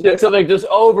 Just something just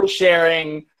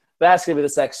oversharing. That's going to be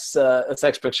the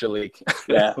sex picture leak.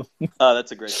 Yeah. Oh,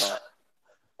 that's a great thought.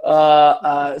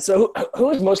 So who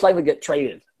is most likely to get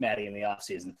traded, Matty, in the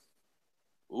offseason?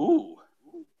 Ooh.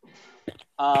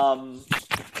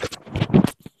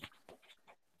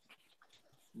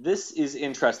 This is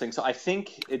interesting. So I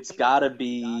think it's got to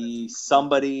be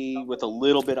somebody with a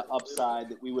little bit of upside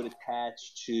that we would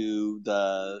attach to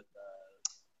the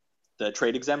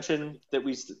trade exemption that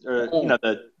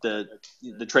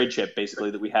the trade chip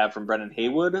basically that we have from Brendan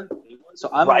Haywood. So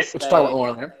I'm right. Let's talk about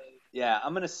more there. Yeah,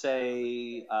 I'm gonna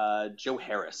say Joe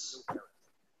Harris.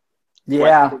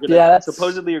 Yeah,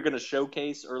 supposedly you're gonna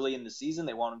showcase early in the season.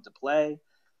 They want him to play.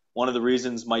 One of the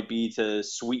reasons might be to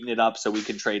sweeten it up so we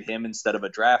can trade him instead of a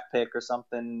draft pick or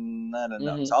something. I don't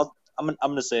know. So I'm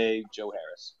gonna say Joe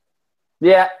Harris.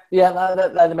 Yeah,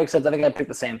 that makes sense. I think I'd pick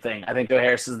the same thing. I think Joe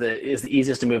Harris is the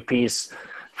easiest to move piece.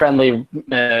 Friendly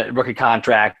rookie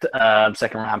contract,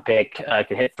 second round pick, can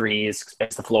hit threes,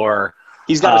 space the floor.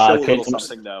 He's got to show a little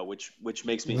something though, which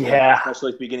makes me think,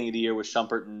 especially at the beginning of the year with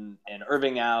Shumpert and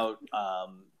Irving out,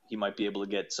 he might be able to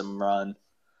get some run.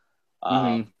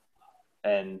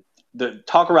 And the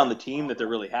talk around the team that they're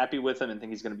really happy with him and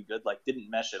think he's going to be good, didn't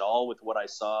mesh at all with what I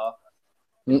saw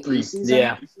in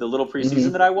preseason, the little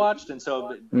preseason that I watched. And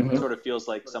so it sort of feels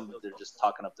like they're just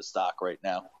talking up the stock right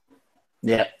now.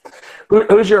 Yeah.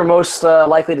 Who's your most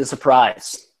likely to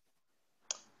surprise?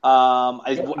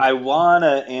 I want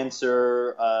to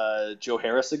answer Joe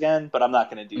Harris again, but I'm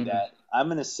not going to do that. I'm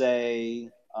going to say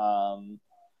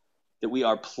that we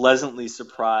are pleasantly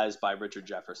surprised by Richard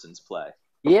Jefferson's play.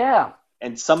 Yeah.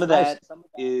 And some of that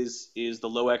is the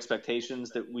low expectations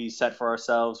that we set for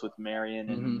ourselves with Marion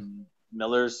and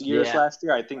Miller's years last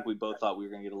year. I think we both thought we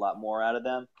were going to get a lot more out of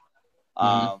them.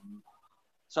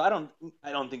 So I don't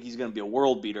think he's going to be a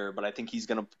world beater, but I think he's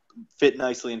going to fit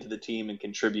nicely into the team and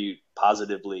contribute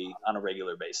positively on a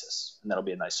regular basis, and that'll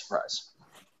be a nice surprise.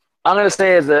 I'm going to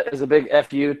say as a big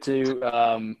FU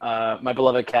to my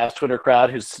beloved Cavs Twitter crowd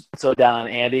who's so down on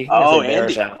Andy. Oh,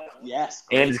 Andy. Yes.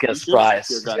 Andy's going to surprise.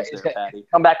 He's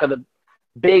come back with a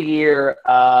big year.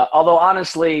 Although,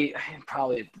 honestly, I'm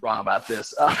probably wrong about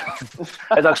this.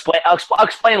 As I'll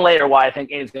explain later why I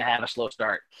think Andy's going to have a slow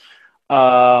start.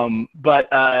 But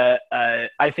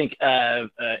I think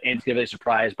Andy's going to be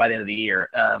surprised by the end of the year.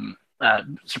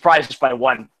 Surprised just by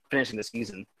finishing the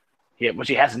season. Which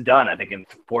he hasn't done, I think, in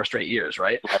 4 straight years,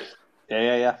 right?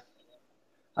 Yeah.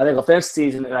 I think he'll finish the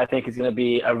season, and I think he's going to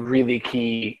be a really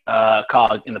key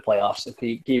cog in the playoffs, a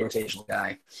key rotational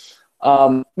guy.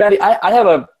 Matty, I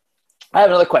have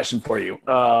another question for you.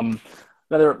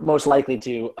 Another most likely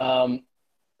to.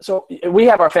 So we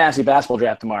have our fantasy basketball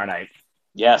draft tomorrow night.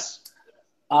 Yes.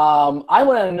 I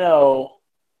want to know,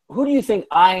 who do you think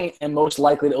I am most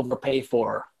likely to overpay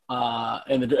for?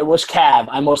 Which Cav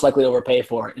I'm most likely to overpay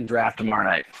for in draft tomorrow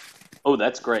night? Oh,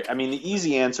 that's great. I mean, the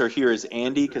easy answer here is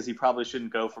Andy, because he probably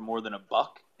shouldn't go for more than $1,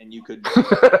 and you could.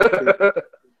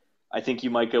 I think you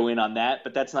might go in on that,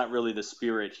 but that's not really the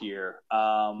spirit here.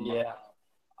 Yeah.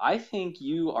 I think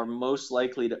you are most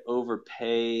likely to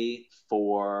overpay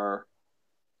for.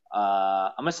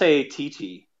 I'm gonna say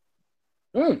TT.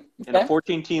 Okay. In a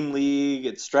 14-team league,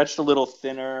 it's stretched a little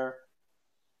thinner.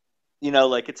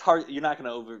 It's hard.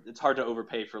 It's hard to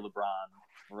overpay for LeBron,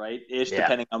 right?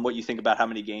 Depending on what you think about how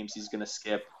many games he's going to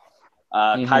skip.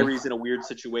 Kyrie's in a weird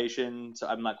situation, so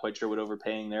I'm not quite sure what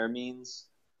overpaying there means.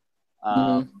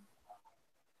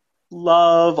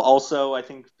 Love also, I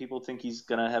think people think he's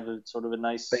going to have a sort of a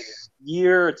nice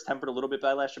year. It's tempered a little bit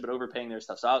by last year, but overpaying their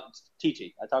stuff. So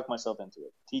TT, I talked myself into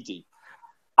it. TT.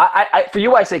 For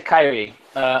you, I say Kyrie,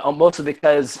 mostly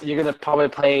because you're going to probably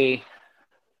play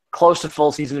close to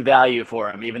full season value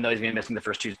for him, even though he's going to be missing the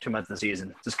first two months of the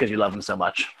season, just because you love him so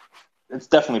much. It's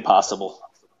definitely possible.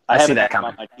 I see that coming. I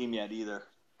haven't on my team yet either.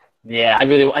 Yeah,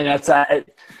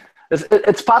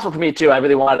 it's possible for me too. I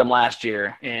really wanted him last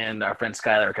year, and our friend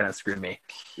Skylar kind of screwed me.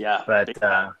 Yeah. But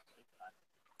all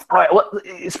right. Well,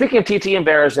 speaking of TT and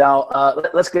Barazell,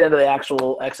 let's get into the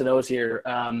actual X and O's here.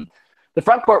 the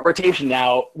front court rotation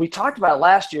now, we talked about it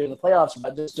last year in the playoffs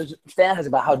about just fans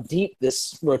about how deep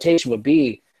this rotation would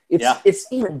be. It's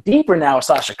even deeper now with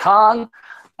Sasha Khan.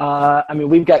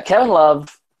 We've got Kevin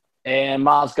Love and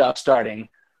Mozgov starting.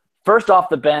 First off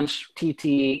the bench,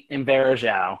 TT and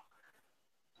Varejao.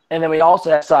 And then we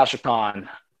also have Sasha Khan.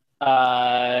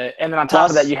 And then on top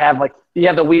of that, you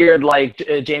have the weird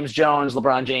James Jones,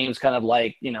 LeBron James kind of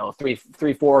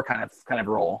 3-4 kind of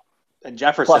role. And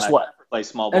Jefferson plus what? Play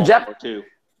small ball 4 too.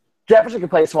 Jefferson can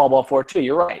play small ball 4 too.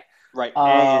 You're right. Right.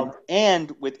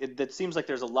 And with it, it seems like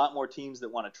there's a lot more teams that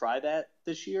want to try that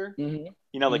this year.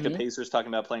 Mm-hmm. The Pacers talking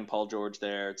about playing Paul George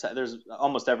there. There's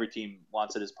almost every team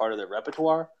wants it as part of their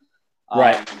repertoire.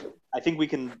 Right. I think we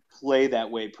can play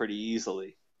that way pretty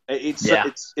easily.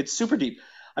 It's super deep.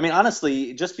 I mean,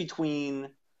 honestly, just between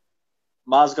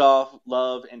Mozgov,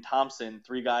 Love, and Thompson,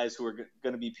 3 guys who are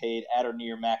going to be paid at or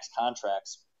near max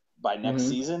contracts by next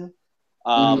season.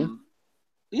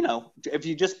 If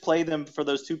you just play them for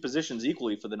those 2 positions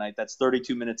equally for the night, that's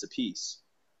 32 minutes apiece.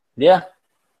 Yeah.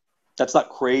 That's not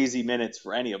crazy minutes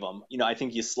for any of them. I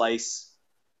think you slice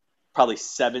probably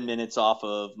 7 minutes off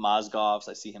of Mozgov's.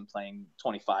 I see him playing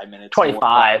 25 minutes.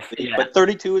 25, yeah. But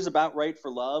 32 is about right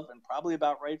for Love and probably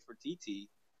about right for TT.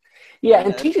 Yeah,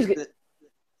 and TT's going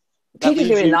to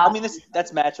be not.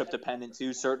 That's matchup dependent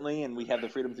too, certainly, and we have the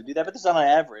freedom to do that. But this is on an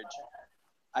average.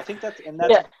 I think that's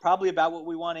probably about what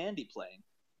we want Andy playing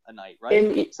a night,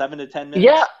 right? 7 to 10 minutes.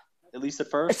 Yeah, at least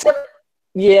at first.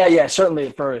 Yeah, certainly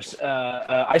at first.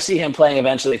 I see him playing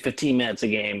eventually 15 minutes a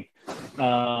game.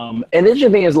 And the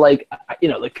interesting thing is,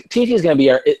 TT's going to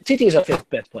be TT's our 5th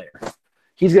best player.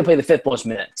 He's going to play the 5th most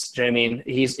minutes. Do you know what I mean?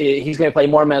 He's going to play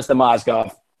more minutes than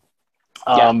Mozgov.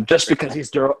 Just because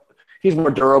he's more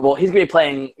durable. He's going to be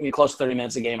playing close to 30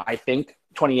 minutes a game, I think,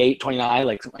 28,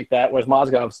 29, something like that, whereas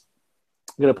Mozgov's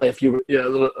going to play a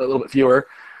little bit fewer.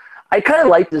 I kind of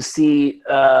like to see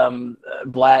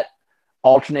Blatt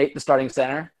alternate the starting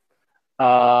center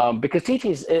because TT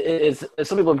is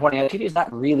some people have been pointing out, TT is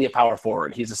not really a power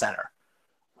forward. He's a center.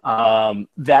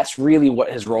 That's really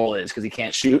what his role is because he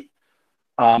can't shoot.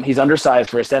 He's undersized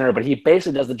for a center, but he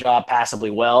basically does the job passably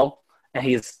well.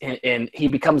 And he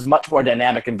becomes much more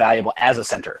dynamic and valuable as a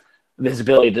center. His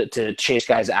ability to chase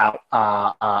guys out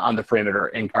on the perimeter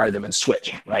and guard them and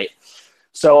switch, right?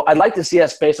 So I'd like to see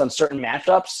us, based on certain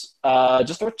matchups,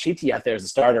 just throw TT out there as a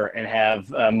starter and have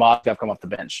Mozgov come off the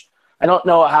bench. I don't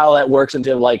know how that works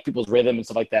into people's rhythm and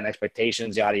stuff like that and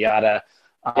expectations, yada yada.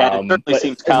 Yeah, it certainly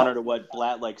seems counter to what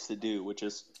Blatt likes to do, which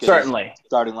is get certainly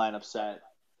starting lineup set.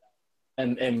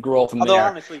 And grow from Although there.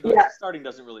 Honestly, starting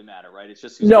doesn't really matter, right? It's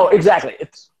just exactly.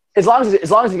 As long as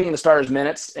he's getting the starters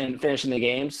minutes and finishing the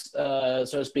games, so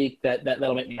to speak,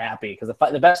 that'll make me happy because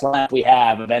the best lineup we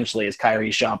have eventually is Kyrie,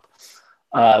 Shump,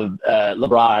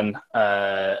 LeBron,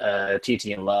 TT,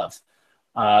 and Love.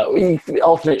 We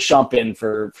alternate Shump in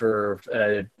for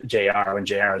JR when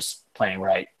JR is playing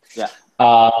right. Yeah.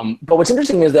 But what's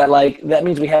interesting is that that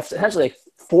means we have essentially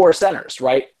 4 centers,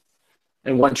 right?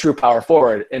 And 1 true power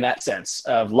forward in that sense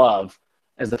of Love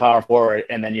as the power forward,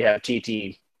 and then you have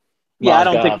TT. Yeah,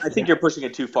 I think you're pushing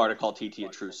it too far to call TT a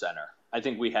true center. I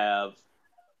think we have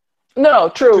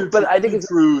but I think it's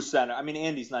true center. I mean,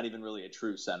 Andy's not even really a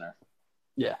true center.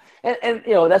 Yeah, and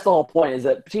that's the whole point is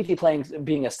that TT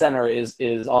being a center is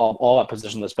all about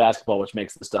positionless basketball, which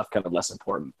makes the stuff kind of less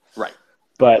important. Right.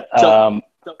 But what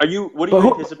are you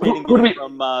anticipating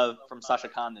from Sasha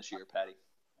Khan this year, Patty?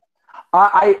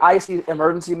 I see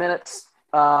emergency minutes.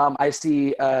 I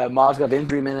see Mozgov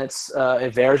injury minutes.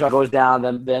 If Varejao goes down,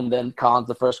 then Khan's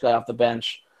the first guy off the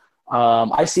bench.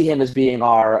 I see him as being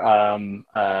our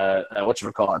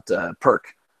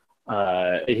perk.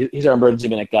 He's our emergency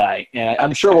minute guy, and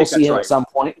I'm sure we'll see him at some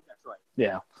point. That's right.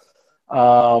 Yeah.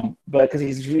 But because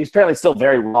he's apparently still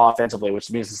very raw offensively,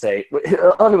 which means to say, a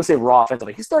lot of people say raw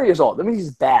offensively. He's 30 years old. That means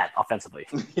he's bad offensively.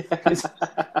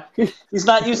 He's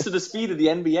not used to the speed of the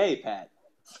NBA, Pat.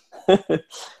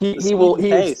 He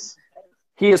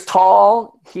is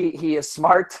tall. He is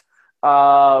smart.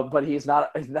 But he's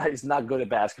not good at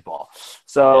basketball.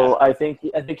 So yeah. I think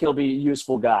he'll be a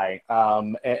useful guy,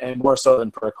 and more so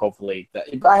than Perk, hopefully.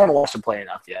 I haven't watched him play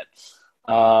enough yet.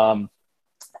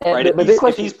 Right.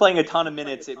 If he's playing a ton of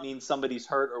minutes, it means somebody's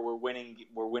hurt or we're winning.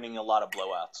 We're winning a lot of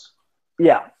blowouts.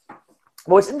 Yeah.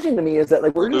 What's interesting to me is that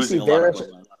we're going to see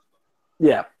Varejao.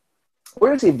 Yeah, we're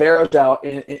going to see Varejao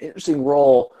in an interesting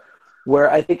role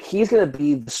where I think he's going to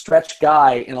be the stretch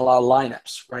guy in a lot of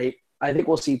lineups. Right. I think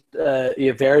we'll see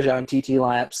Varejao and TT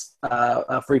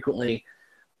lineups frequently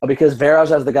because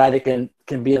Varejao is the guy that can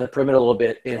be in the perimeter a little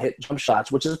bit and hit jump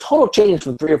shots, which is a total change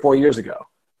from 3 or 4 years ago.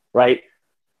 Right.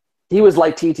 he was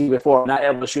like TT before, not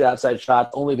able to shoot outside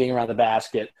shots, only being around the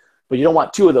basket. But you don't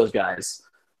want two of those guys.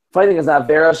 Funny thing is now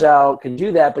Varejao can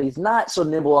do that, but he's not so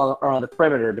nimble on the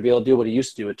perimeter to be able to do what he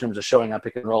used to do in terms of showing up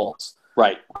pick and rolls.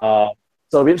 Right. So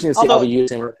it'll be interesting to see how we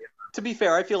use him. To be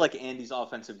fair, I feel like Andy's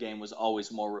offensive game was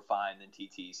always more refined than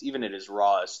TT's, even at his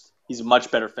rawest. He's a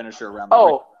much better finisher around the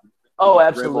rim. Oh,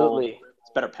 absolutely. Dribble. He's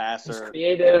a better passer. He's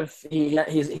creative.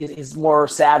 He's more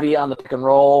savvy on the pick and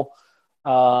roll.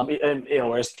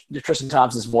 Whereas Tristan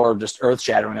Thompson's more just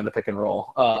earth-shattering on the pick and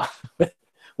roll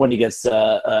when he gets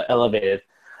elevated.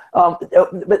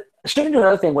 But shifting to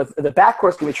another thing, with the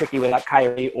backcourt's going to be tricky without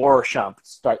Kyrie or Shump to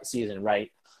start the season,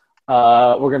 right?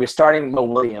 We're going to be starting Mo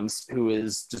Williams, who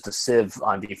is just a sieve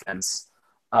on defense,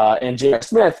 and J.R.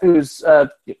 Smith, who's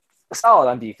solid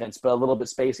on defense, but a little bit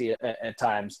spacey at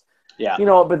times. Yeah.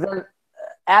 But then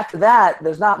after that,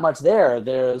 there's not much there.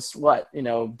 There's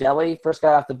Delly, first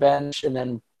guy off the bench, and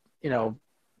then,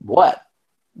 what?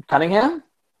 Cunningham?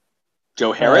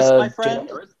 Joe Harris, my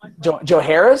friend? Joe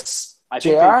Harris? I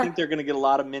think they're going to get a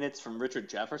lot of minutes from Richard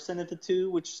Jefferson at the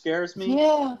 2, which scares me.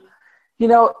 Yeah.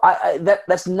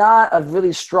 That's not a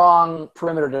really strong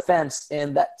perimeter defense,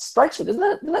 and that strikes me.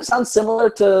 Doesn't that sound similar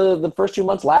to the first 2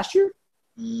 months last year?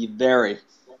 Very.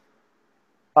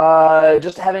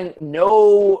 Just having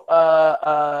no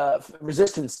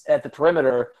resistance at the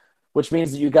perimeter, which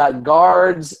means that you got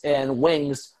guards and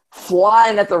wings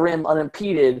flying at the rim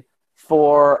unimpeded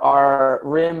for our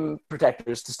rim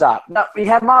protectors to stop. Now, we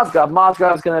have Mozgov.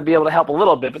 Mozgov's going to be able to help a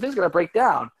little bit, but he's going to break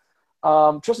down.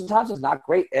 Tristan Thompson's not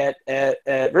great at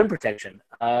rim protection.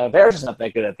 Varej's not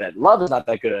that good at that. Love is not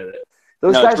that good at it.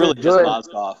 Those guys it's really are good. Just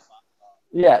Mozgov.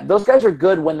 Yeah, those guys are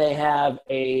good when they have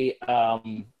a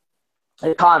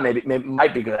Khan maybe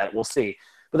might be good at it. We'll see.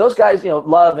 But those guys,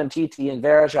 Love and TT and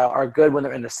Varejao are good when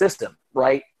they're in the system,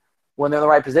 right? When they're in the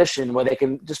right position, where they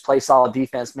can just play solid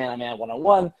defense, man-on-man,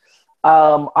 one-on-one.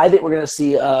 I think we're going to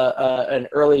see an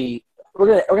early.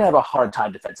 We're gonna have a hard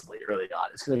time defensively early on.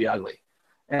 It's going to be ugly,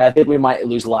 and I think we might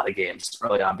lose a lot of games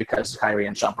early on because Kyrie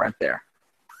and Shump aren't there.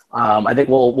 I think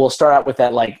we'll start out with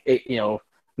that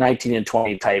 19 and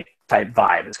 20 type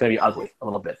vibe. It's going to be ugly a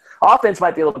little bit. Offense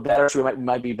might be a little bit better, so we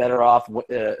might be better off in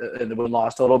the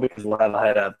win-loss total because we'll have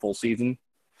had a full season.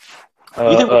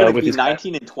 You think we're going to be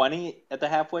 19 and 20 at the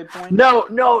halfway point? No.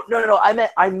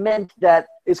 I meant that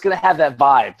it's going to have that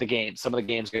vibe. The game, some of the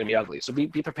games are going to be ugly. So be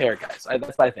prepared, guys.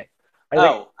 That's what I think.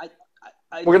 We're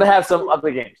going to have some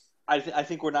ugly games. I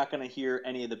think we're not going to hear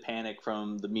any of the panic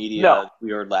from the media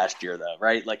we heard last year, though,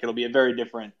 right? It'll be a very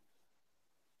different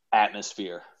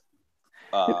atmosphere.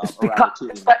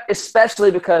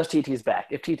 Especially because TT's back.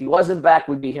 If TT wasn't back,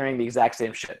 we'd be hearing the exact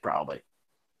same shit, probably.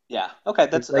 Yeah. Okay.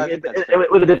 That's with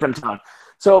a different tone.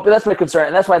 So, but that's my concern,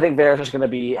 and that's why I think Varejao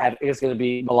is going to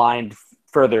be maligned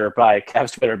further by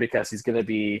Cavs Twitter because he's going to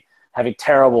be having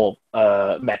terrible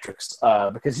metrics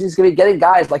because he's going to be getting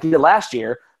guys like he did last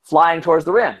year flying towards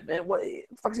the rim. And what the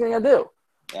fuck is he going to do?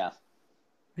 Yeah.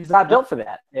 He's not built for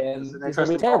that, and he's going to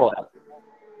be terrible at it.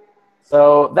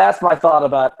 So that's my thought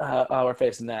about how we're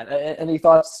facing that. Any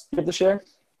thoughts you have to share?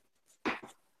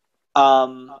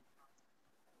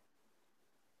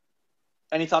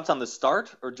 Any thoughts on the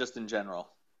start or just in general?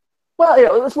 Well, yeah,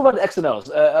 let's move on to X and O's.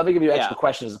 Let me give you extra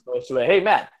questions as opposed to hey,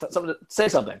 Matt, say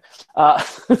something.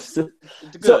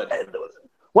 Good.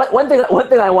 One thing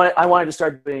I wanted to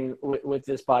start doing with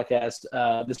this podcast,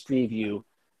 this preview,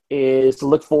 is to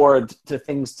look forward to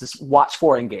things to watch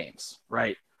for in games,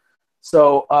 right?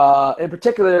 So, in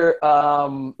particular,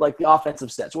 like the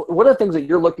offensive sets, what are the things that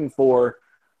you're looking for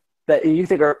that you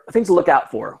think are things to look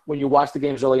out for when you watch the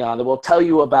games early on that will tell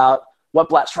you about what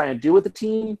Blatt's trying to do with the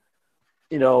team,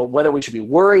 whether we should be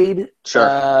worried,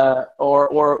 sure,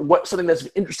 or what something that's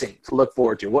interesting to look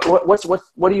forward to. What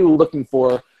are you looking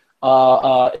for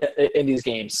in these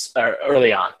games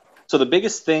early on? So the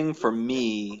biggest thing for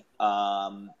me,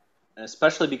 and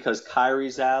especially because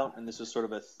Kyrie's out, and this was sort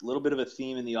of a little bit of a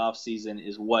theme in the offseason,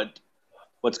 is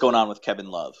what's going on with Kevin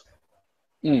Love.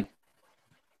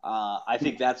 I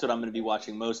think that's what I'm going to be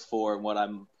watching most for, and what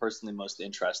I'm personally most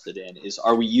interested in is,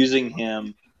 are we using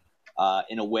him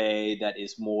in a way that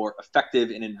is more effective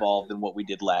and involved than what we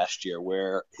did last year,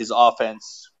 where his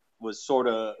offense was sort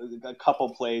of a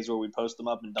couple plays where we post him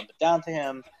up and dump it down to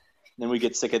him, and then we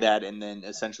get sick of that, and then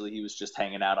essentially he was just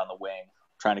hanging out on the wing,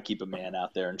 trying to keep a man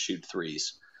out there and shoot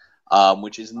threes,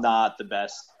 which is not the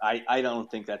best. I don't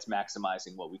think that's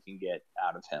maximizing what we can get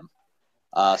out of him.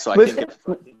 So I think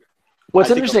what's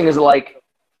interesting is sorry,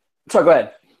 go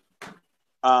ahead.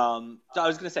 So I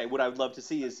was going to say, what I would love to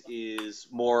see is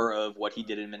more of what he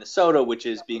did in Minnesota, which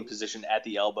is being positioned at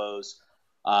the elbows,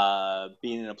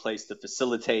 being in a place to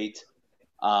facilitate,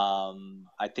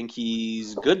 I think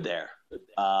he's good there.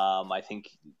 I think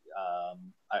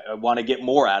I want to get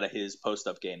more out of his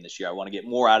post-up game this year. I want to get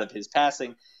more out of his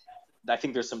passing. I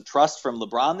think there's some trust from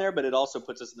LeBron there, but it also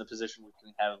puts us in the position where we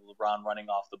can have LeBron running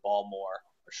off the ball more,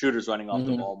 or shooters running off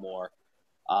the ball more,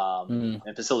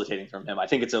 and facilitating from him. I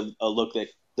think it's a look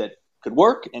that could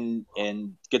work and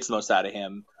gets the most out of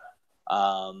him,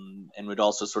 and would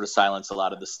also sort of silence a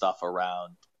lot of the stuff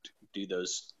around, do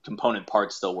those component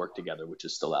parts still work together, which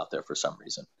is still out there for some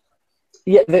reason.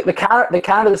 Yeah, the counter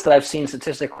to this that I've seen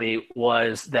statistically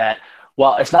was that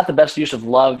while it's not the best use of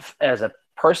Love as a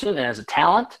person and as a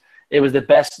talent, it was the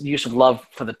best use of Love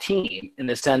for the team, in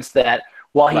the sense that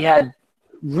while he had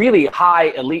really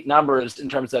high elite numbers in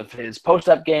terms of his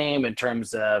post-up game, in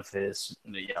terms of his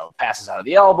passes out of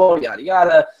the elbow, yada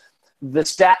yada, the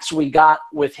stats we got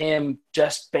with him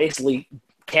just basically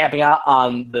camping out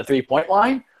on the 3-point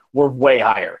line were way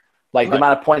higher. Like the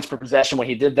amount of points per possession when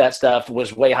he did that stuff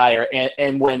was way higher,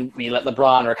 and when we let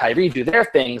LeBron or Kyrie do their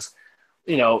things,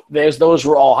 those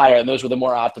were all higher, and those were the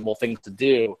more optimal things to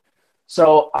do.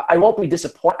 So I won't be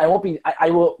disappointed. I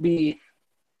will be.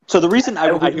 So the reason I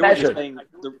hear what you're saying,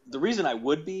 the reason I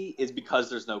would be is because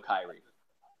there's no Kyrie,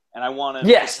 and I want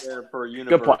to prepare for a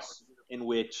universe in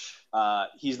which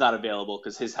he's not available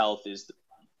because his health is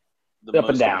the up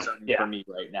most and concerning for me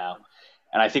right now.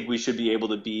 And I think we should be able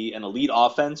to be an elite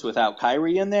offense without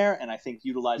Kyrie in there, and I think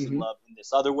utilizing Love in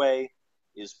this other way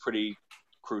is pretty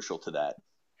crucial to that.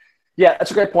 Yeah,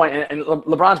 that's a great point, and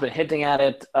LeBron's been hinting at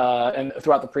it and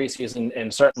throughout the preseason,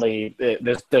 and certainly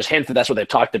there's hints that that's what they've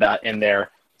talked about in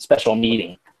their special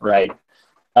meeting, right?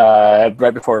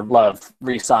 Right before Love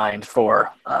re-signed for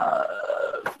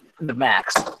the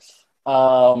max.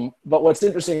 But what's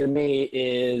interesting to me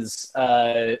is,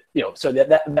 so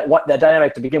that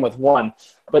dynamic to begin with, one,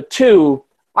 but two,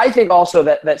 I think also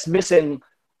that's missing.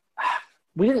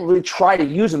 We didn't really try to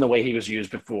use him the way he was used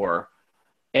before.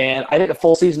 And I think a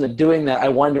full season of doing that, I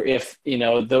wonder if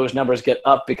those numbers get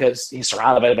up because he's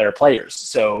surrounded by better players.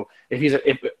 So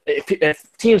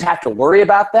if teams have to worry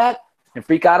about that and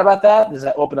freak out about that, does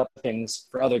that open up things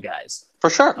for other guys? For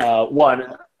sure.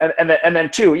 One, and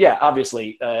then two, yeah,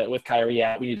 obviously with Kyrie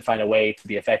out, we need to find a way to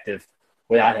be effective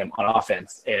without him on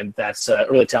offense, and that's a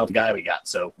really talented guy we got.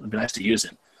 So it'd be nice to use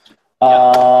him.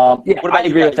 I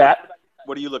agree with that.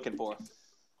 What are you looking for?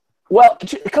 Well,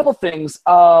 a couple things.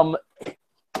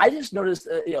 I just noticed,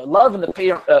 Love in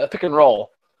the pick and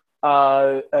roll.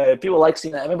 People like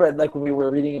seeing that. I remember, when we were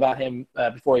reading about him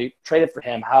before he traded for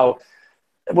him,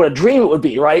 what a dream it would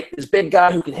be, right? This big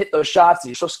guy who can hit those shots.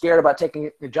 He's so scared about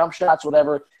taking the jump shots,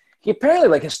 whatever. He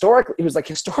apparently, he was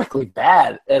historically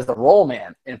bad as the roll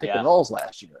man in pick and rolls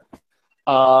last year.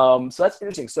 So that's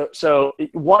interesting. So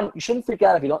one, you shouldn't freak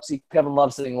out if you don't see Kevin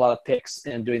Love sitting a lot of picks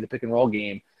and doing the pick and roll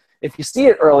game. If you see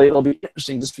it early, it'll be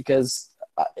interesting just because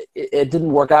it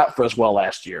didn't work out for us well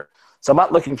last year. So I'm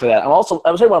not looking for that. I'm also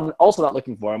not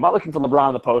looking for. I'm not looking for LeBron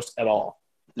in the post at all.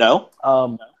 No?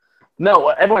 No.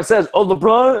 Everyone says,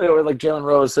 LeBron, or like Jalen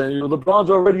Rose saying, LeBron's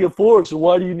already a 4, so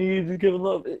why do you need Kevin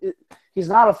Love? He's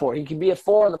not a 4. He can be a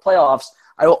 4 in the playoffs.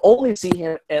 I will only see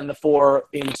him in the 4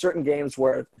 in certain games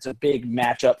where it's a big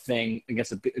matchup thing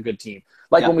against a good team.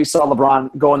 Like when we saw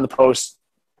LeBron go in the post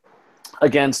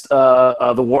against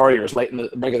the Warriors late in the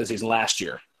regular season last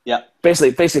year. Yeah,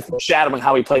 basically foreshadowing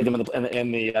how he played them in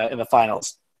the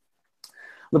finals.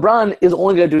 LeBron is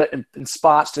only going to do that in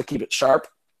spots to keep it sharp,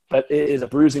 but it is a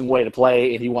bruising way to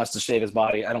play, and he wants to shave his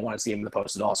body. I don't want to see him in the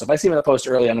post at all. So if I see him in the post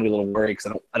early, I'm going to be a little worried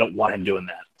because I don't want him doing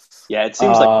that. Yeah, it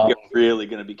seems like you're really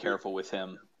going to be careful with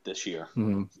him this year.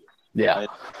 Mm-hmm. Yeah,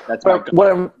 that's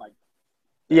absolutely.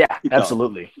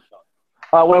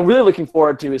 What I'm really looking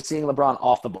forward to is seeing LeBron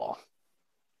off the ball.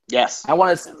 Yes. I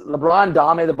want to see LeBron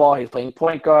dominate the ball. He's playing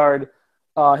point guard.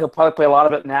 He'll probably play a lot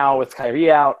of it now with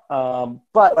Kyrie out. But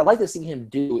what I'd like to see him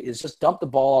do is just dump the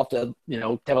ball off to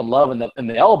Kevin Love in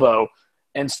the elbow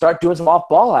and start doing some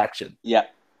off-ball action. Yeah.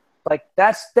 Like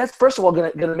that's first of all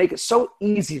gonna make it so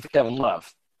easy for Kevin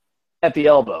Love at the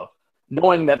elbow,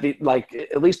 knowing that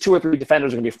at least 2 or 3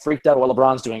 defenders are gonna be freaked out what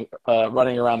LeBron's doing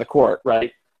running around the court,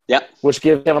 right? Yeah. Which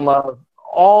gives Kevin Love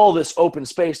all this open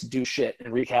space to do shit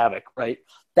and wreak havoc, right?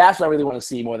 That's what I really want to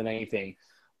see more than anything.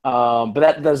 But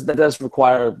that does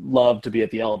require Love to be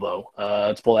at the elbow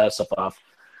to pull that stuff off.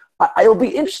 I will be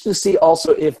interested to see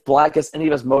also if Black gets any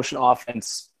of his motion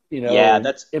offense,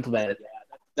 that's implemented.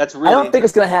 That's really. I don't think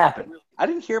it's going to happen. I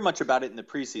didn't hear much about it in the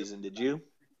preseason. Did you?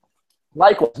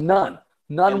 Likewise, none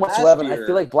whatsoever. I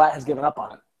feel like Black has given up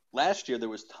on it. Last year, there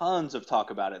was tons of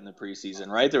talk about it in the preseason,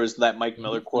 right? There was that Mike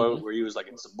Miller quote where he was like,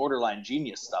 "It's some borderline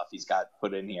genius stuff he's got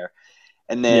put in here,"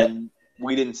 and then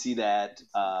we didn't see that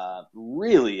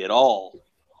really at all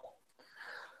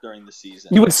during the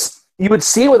season. You would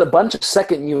see it with a bunch of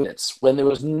second units when there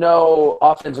was no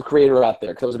offensive creator out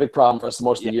there, because it was a big problem for us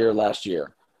most of the year last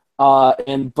year.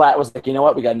 And Blatt was like, you know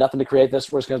what, we got nothing to create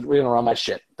this. We're gonna run my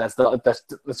shit. That's the only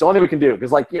thing we can do,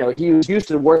 because he was used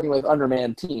to working with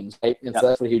undermanned teams, right? And so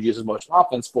that's what he would use his motion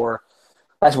offense for.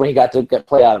 That's when he got to get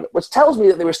play out of it, which tells me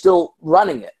that they were still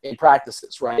running it in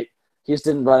practices, right? He just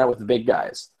didn't run it with the big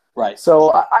guys, right?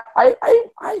 So I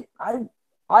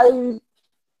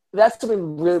that's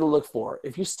something really to look for.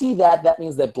 If you see that, that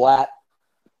means that Blatt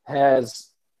has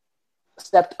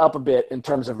stepped up a bit in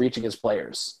terms of reaching his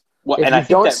players. Well, and I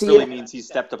think that really means he's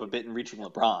stepped up a bit in reaching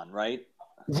LeBron, right?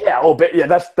 Yeah,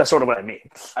 that's sort of what I mean.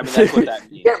 I mean, that's what that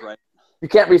means, right? You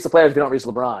can't reach the players if you don't reach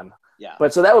LeBron. Yeah.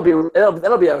 But so that'll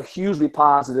be a hugely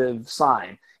positive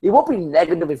sign. It won't be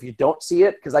negative if you don't see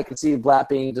it, because I can see Blatt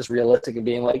being just realistic and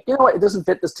being like, you know what, it doesn't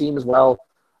fit this team as well.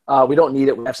 We don't need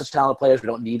it. We have such talented players. We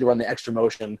don't need to run the extra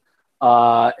motion.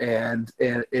 And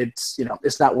it's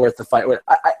it's not worth the fight.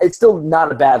 It's still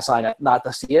not a bad sign not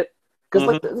to see it,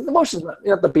 because the motion is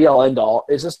not the be all end all.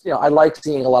 It's just I like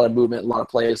seeing a lot of movement, a lot of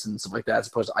plays and stuff like that, as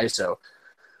opposed to ISO.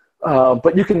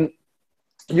 But you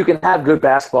can have good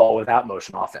basketball without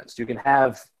motion offense. You can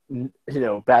have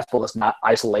basketball that's not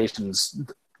isolations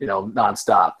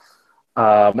nonstop.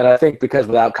 And I think because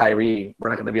without Kyrie, we're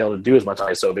not going to be able to do as much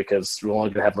ISO, because we're only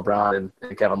going to have LeBron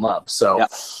and Kevin Love. So,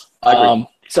 I agree.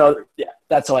 So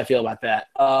that's how I feel about that.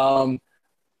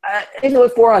 Anything to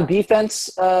look for on defense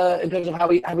in terms of how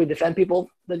we defend people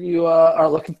that you are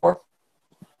looking for?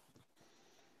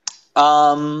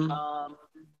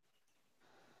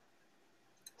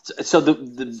 So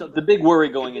the big worry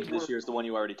going into this year is the one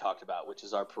you already talked about, which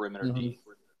is our perimeter D.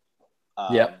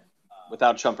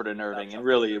 Without Shumpert and Irving, and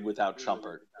really without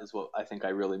Shumpert is what I think I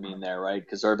really mean there, right?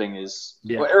 Because Irving's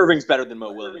better than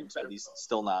Mo Williams, but he's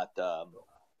still not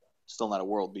a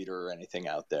world beater or anything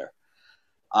out there.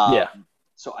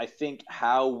 So I think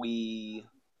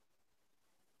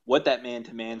what that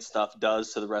man-to-man stuff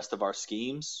does to the rest of our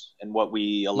schemes and what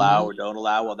we allow or don't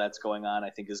allow while that's going on, I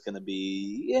think is going to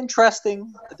be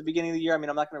interesting at the beginning of the year. I mean,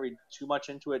 I'm not going to read too much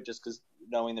into it, just because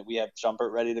knowing that we have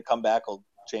Shumpert ready to come back will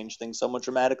change things somewhat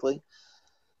dramatically.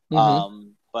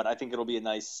 But I think it'll be a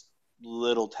nice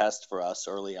little test for us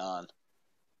early on.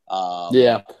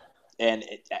 And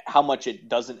how much it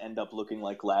doesn't end up looking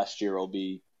like last year will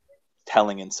be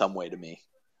telling in some way to me.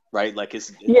 Right? Like, does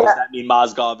that mean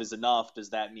Mozgov is enough?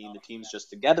 Does that mean the team's just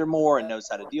together more and knows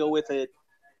how to deal with it?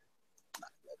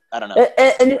 I don't know.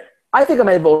 And I think I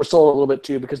may have oversold a little bit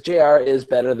too, because JR is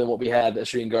better than what we had as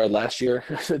shooting guard last year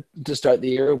to start the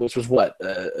year, which was what?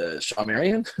 Shawn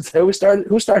Marion? Is that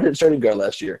who started at shooting guard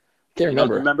last year? Can't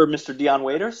remember. Remember Mr. Dion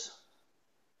Waiters?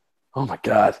 Oh my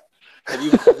God. Have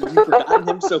you forgotten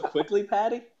him so quickly,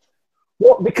 Patty?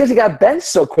 Well, because he got benched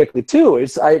so quickly too.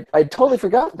 I totally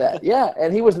forgot that. Yeah,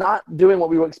 and he was not doing what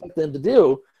we were expecting him to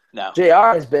do. No.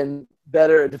 JR has been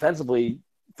better defensively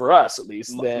for us, at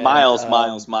least. Than,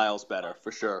 miles better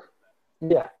for sure.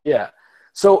 Yeah.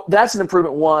 So that's an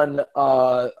improvement. One,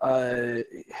 I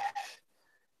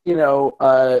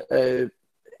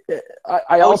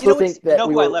also think that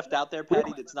who I left out there,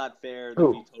 Patty, that's not fair that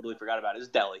we totally forgot about is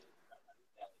Delhi.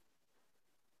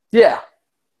 Yeah.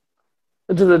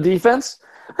 To the defense?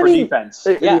 Defense.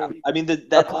 Yeah. I mean,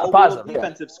 that whole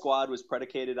defensive squad was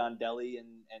predicated on Delhi and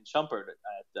Shumpert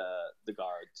at the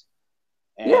guards.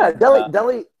 And,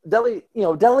 Delhi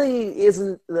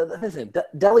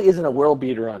isn't a world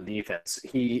beater on defense.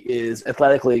 He is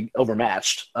athletically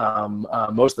overmatched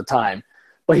most of the time,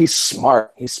 but he's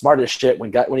smart. He's smart as shit.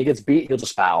 When he gets beat, he'll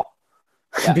just foul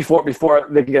before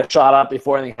they can get shot up.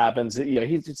 Before anything happens,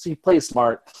 he plays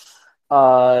smart.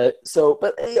 Personnel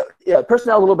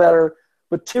a little better.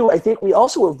 But two, I think we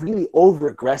also were really over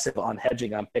aggressive on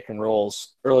hedging on pick and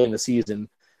rolls early in the season.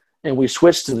 And we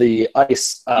switched to the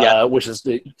ice, which is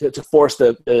to force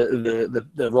the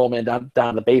roll man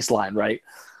down the baseline, right?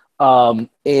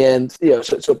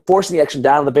 So forcing the action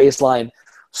down the baseline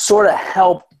sort of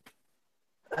helped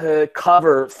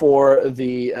cover for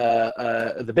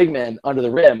the big man under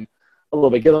the rim a little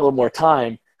bit, get a little more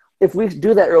time. If we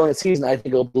do that early in the season, I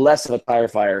think it'll be less of a tire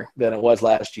fire than it was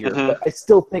last year. But I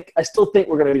still think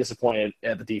we're going to be disappointed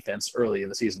at the defense early in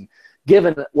the season,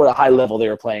 given what a high level they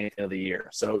were playing at the end of the year.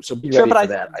 So be ready for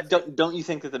that. Don't you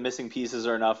think that the missing pieces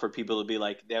are enough for people to be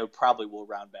like, they probably will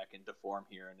round back into form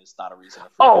here, and it's not a reason to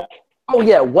Oh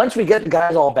yeah. Once we get the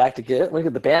guys all back together, we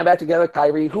get the band back together,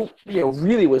 Kyrie, who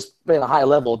really was playing a high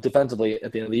level defensively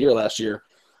at the end of the year last year.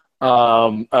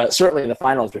 Certainly in the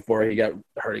finals before he got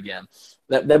hurt again.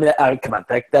 Come on,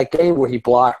 that game where he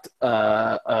blocked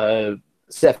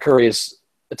Steph Curry's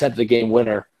attempted game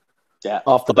winner. Yeah,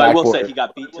 off the backboard. I will say he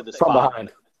got beat to the from spot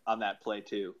behind on that play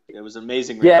too. It was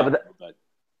amazing recovery. Yeah,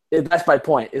 but that's my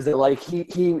point. Is that like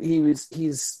he's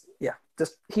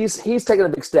taken a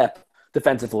big step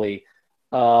defensively,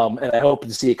 and I hope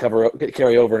to see it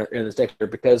carry over in this next year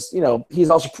because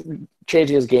he's also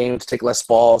changing his game to take less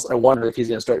balls. I wonder if he's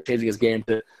going to start changing his game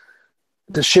to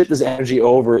shift his energy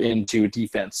over into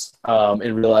defense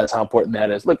and realize how important that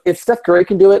is. Look, if Steph Curry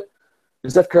can do it.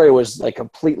 Steph Curry was like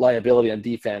complete liability on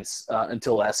defense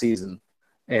until last season,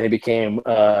 and he became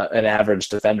an average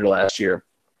defender last year.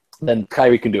 Then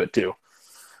Kyrie can do it too.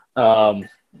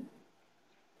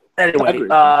 Anyway,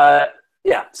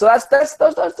 yeah. So those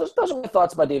are my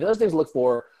thoughts about defense. Those things to look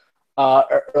for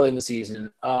early in the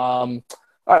season. All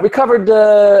right, we covered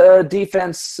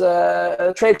defense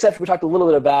trade exception. We talked a little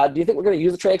bit about. Do you think we're going to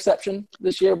use the trade exception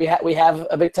this year? We have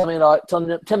a big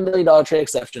 $10 million trade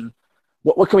exception.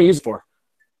 What can we use it for?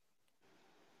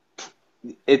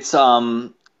 It's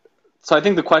so I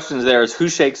think the question there is who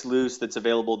shakes loose that's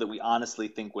available that we honestly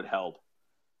think would help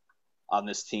on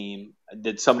this team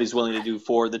that somebody's willing to do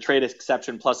for the trade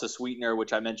exception plus a sweetener,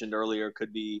 which I mentioned earlier,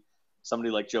 could be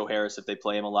somebody like Joe Harris if they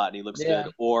play him a lot and he looks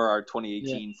good, or our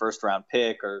 2018 first round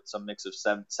pick or some mix of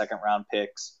second round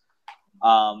picks.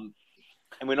 And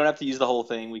we don't have to use the whole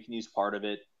thing. We can use part of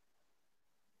it.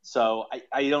 So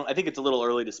I think it's a little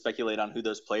early to speculate on who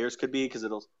those players could be because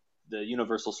the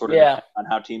universal sort of on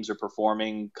how teams are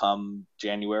performing come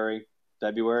January,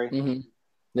 February. Mm-hmm.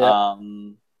 Yeah.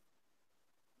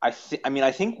 I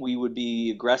think we would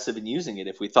be aggressive in using it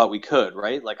if we thought we could,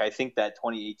 right? Like I think that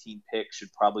 2018 pick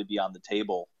should probably be on the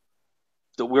table.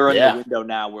 So we're in the window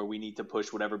now where we need to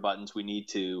push whatever buttons we need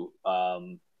to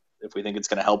if we think it's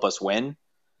going to help us win.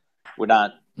 We're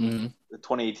not. Mm-hmm. The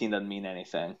 2018 doesn't mean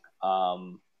anything.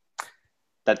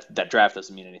 That draft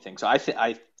doesn't mean anything. So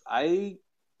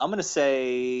I'm going to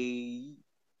say,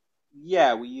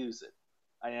 we use it.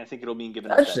 I think it'll mean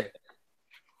giving up that.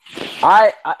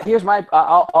 Here's my.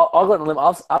 I'll go on a limb.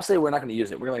 I'll say we're not going to use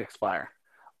it. We're going to expire,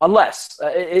 unless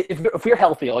if we're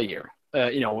healthy all year.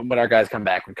 When our guys come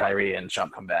back, when Kyrie and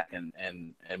Shump come back, and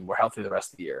we're healthy the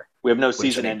rest of the year. We have no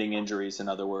season-ending injuries, in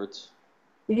other words.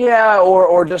 Yeah,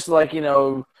 or just like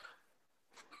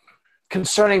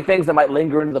concerning things that might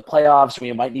linger into the playoffs.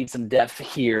 We might need some depth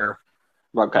here.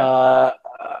 Okay.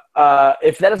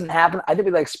 If that doesn't happen, I think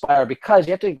we expire because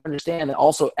you have to understand that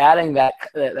also adding that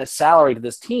salary to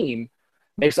this team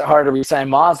makes it harder to re-sign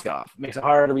Mozgov, makes it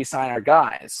harder to re-sign our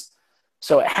guys.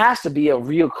 So it has to be a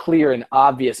real clear and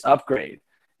obvious upgrade.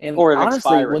 And or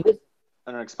honestly,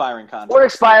 an expiring contract. Or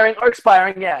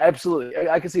expiring, yeah, absolutely.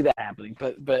 I can see that happening,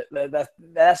 but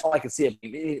that's all I can see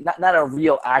it. Not a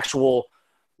real actual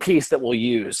piece that we'll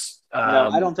use. No,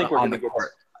 I don't think we're going to get.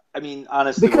 I mean,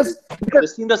 honestly, because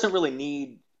this team doesn't really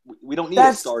need. We don't need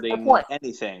a starting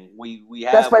anything. We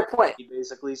have. That's my point,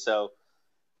 basically. So,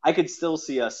 I could still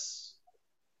see us.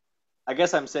 I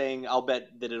guess I'm saying I'll bet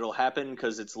that it'll happen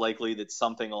because it's likely that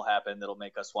something will happen that'll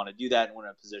make us want to do that, and we're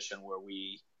in a position where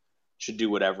we should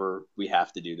do whatever we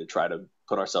have to do to try to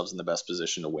put ourselves in the best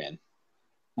position to win.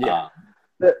 Yeah.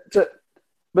 But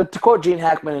to quote Gene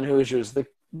Hackman in Hoosiers,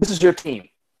 this is your team.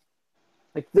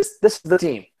 Like this is the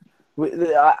team.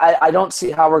 I don't see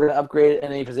how we're going to upgrade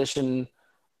in any position.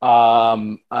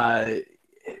 If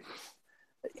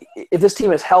this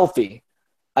team is healthy,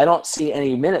 I don't see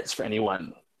any minutes for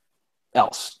anyone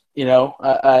else.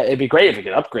 It'd be great if we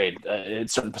could upgrade in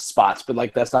certain spots,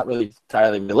 but that's not really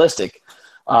entirely realistic.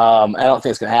 I don't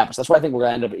think it's going to happen. So that's why I think we're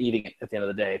going to end up eating it at the end of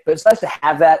the day. But it's nice to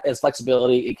have that as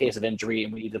flexibility in case of injury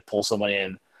and we need to pull someone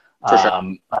in, for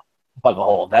sure. plug a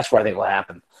hole. That's where I think will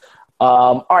happen.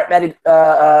 All right, Matty,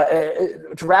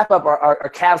 to wrap up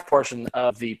our Cavs portion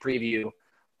of the preview,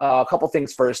 a couple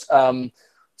things first.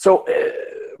 So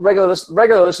regular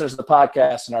listeners of the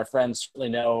podcast and our friends certainly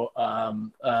know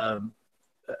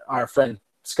our friend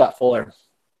Scott Fuller,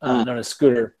 known as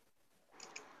Scooter,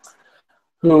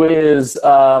 who was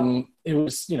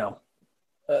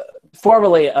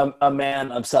formerly a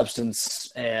man of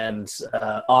substance and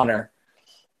honor,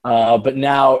 but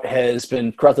now has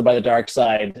been corrupted by the dark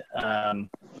side.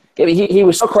 He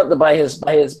was so corrupted by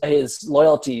his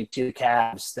loyalty to the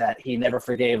Cavs that he never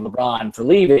forgave LeBron for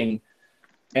leaving,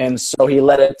 and so he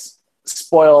let it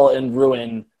spoil and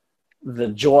ruin the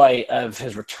joy of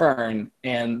his return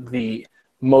and the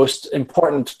most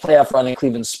important playoff run in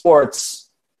Cleveland sports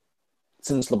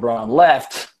since LeBron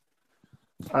left.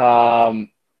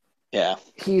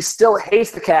 He still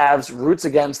hates the Cavs, roots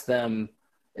against them,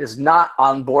 is not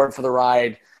on board for the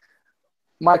ride.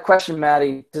 My question,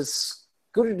 Matty, does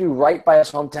Scooter do right by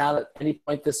his hometown at any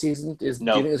point this season? Do you think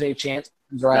there's any chance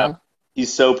he's around?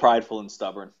 He's so prideful and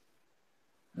stubborn.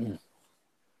 Mm.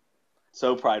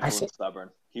 So prideful and stubborn.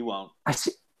 He won't.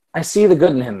 I see the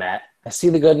good in him, Matt. I see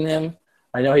the good in him.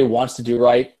 I know he wants to do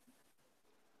right.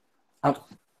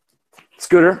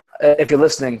 Scooter, if you're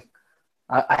listening,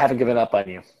 I haven't given up on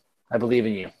you. I believe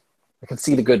in you. I can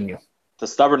see the good in you. The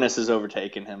stubbornness has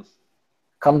overtaken him.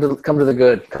 Come to the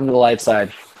good. Come to the light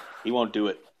side. He won't do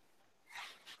it.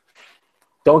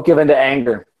 Don't give in to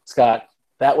anger, Scott.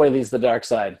 That way leads to the dark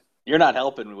side. You're not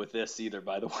helping with this either,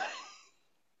 by the way.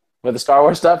 With the Star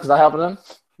Wars stuff, is that helping him?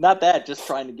 Not that, just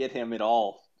trying to get him at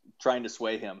all, trying to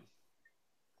sway him.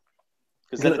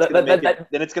 Because then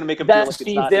it's going to make him feel like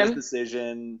it's not his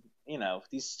decision. You know,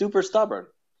 he's super stubborn.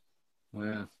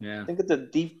 Yeah. I think it's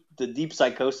the deep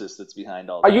psychosis that's behind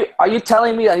all that. Are you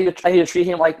telling me I need to treat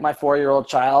him like my 4-year-old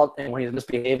child, and when he's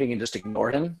misbehaving and just ignore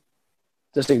him?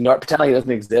 Pretend like he doesn't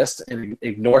exist and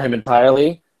ignore him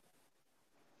entirely?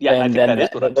 Yeah, and then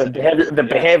the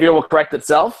behavior will correct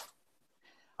itself?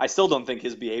 I still don't think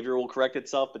his behavior will correct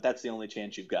itself, but that's the only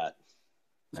chance you've got.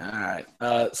 All right.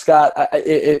 Scott,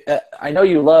 I know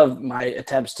you love my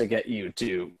attempts to get you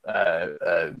to,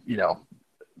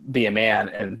 be a man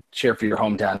and cheer for your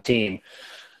hometown team.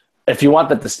 If you don't want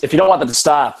that to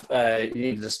stop, you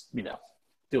need to just,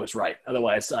 do what's right.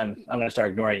 Otherwise, I'm going to start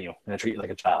ignoring you. I'm going to treat you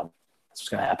like a child. That's what's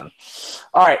going to happen.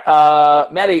 All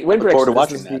right. Maddie, win predictions. Look forward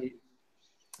to watching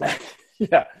that.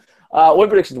 Yeah. Win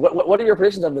predictions. What are your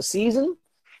predictions on the season?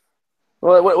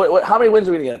 Well, how many wins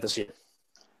are we going to get this year?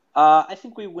 I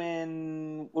think we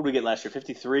win. What did we get last year?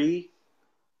 53?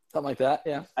 Something like that,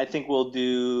 yeah. I think we'll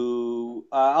do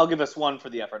I'll give us one for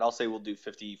the effort. I'll say we'll do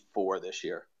 54 this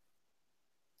year.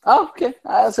 Oh, okay.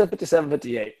 I'll say 57,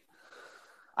 58.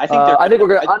 I think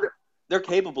they're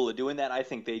capable of doing that. I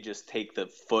think they just take the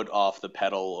foot off the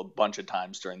pedal a bunch of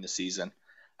times during the season.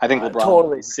 I think LeBron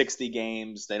totally 60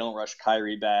 games. They don't rush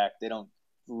Kyrie back. They don't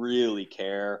really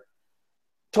care.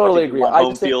 Totally agree.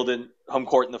 Home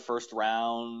court in the first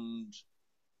round,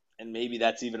 and maybe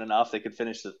that's even enough. They could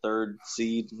finish the 3rd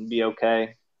seed and be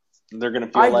okay. They're going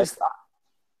to feel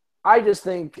I just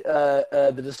think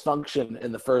the dysfunction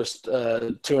in the first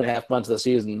 2.5 months of the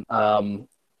season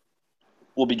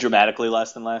will be dramatically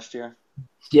less than last year.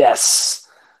 Yes.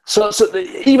 So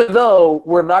even though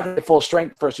we're not going to get full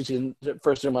strength first 2 months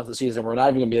of the season, we're not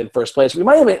even going to be in first place. We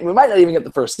might not even get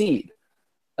the first seed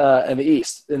in the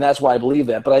East, and that's why I believe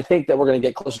that. But I think that we're going to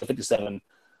get closer to 57.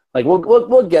 Like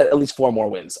we'll get at least 4 more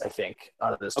wins, I think,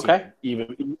 out of this team. Okay.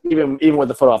 Even with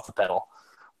the foot off the pedal.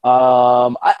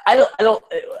 I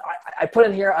put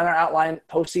in here on our outline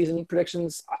postseason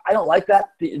predictions. I don't like that.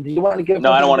 Do you want to give?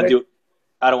 No, I don't want to do it.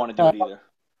 I don't want to do it either.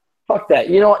 Fuck that.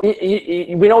 We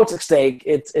know what's at stake.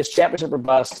 It's championship or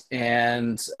bust,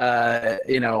 and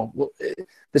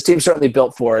this team's certainly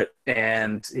built for it.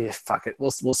 And fuck it,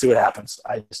 we'll see what happens.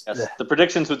 The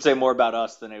predictions would say more about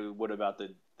us than they would about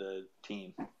the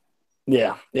team.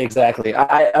 Yeah, exactly.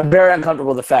 I'm very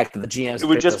uncomfortable with the fact that the GMs. It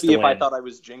would just be if I thought I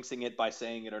was jinxing it by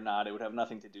saying it or not. It would have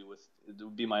nothing to do with. It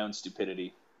would be my own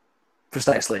stupidity.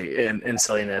 Precisely, in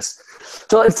silliness.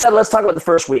 So instead, let's talk about the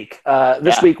first week.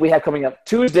 This week we have coming up.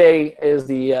 Tuesday is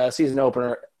the season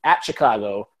opener at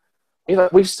Chicago.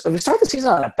 We start the season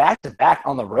on a back-to-back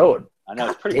on the road. I know,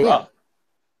 it's pretty rough.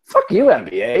 Fuck you,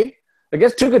 NBA.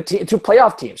 Against two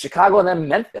playoff teams, Chicago and then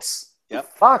Memphis.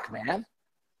 Yep. Fuck, man.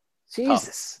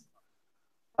 Jesus.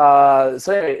 So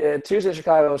anyway, Tuesday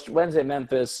Chicago, Wednesday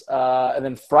Memphis, and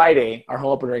then Friday our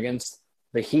home opener against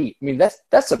the Heat. I mean it's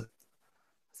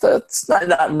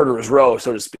not murderer's row,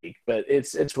 so to speak, but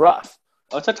it's rough.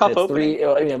 Oh, it's a tough opening.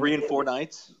 3 and 4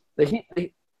 nights. The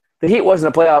Heat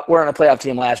wasn't weren't a playoff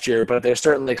team last year, but they're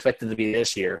certainly expected to be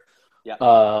this year. Yeah.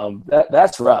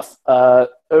 That's rough. How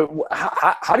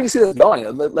do you see this going?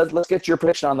 Let's get your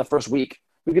prediction on the first week.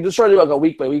 We could just sort of do like a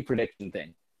week by week prediction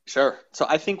thing. Sure. So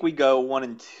I think we go 1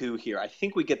 and 2 here. I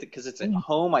think we get because it's at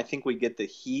home. I think we get the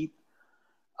Heat.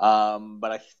 But I'm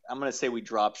going to say we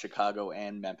drop Chicago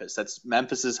and Memphis. That's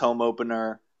Memphis's home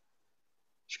opener,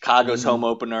 Chicago's home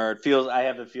opener. I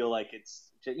have to feel like it's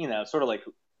sort of like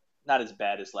not as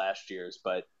bad as last year's,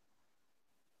 but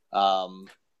so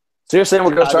you're saying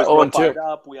we're going to start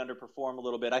 0-2? We underperform a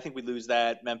little bit. I think we lose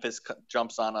that. Memphis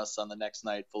jumps on us on the next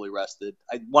night, fully rested.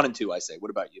 1 and 2, I say. What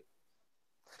about you?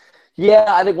 Yeah,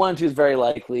 I think 1 and 2 is very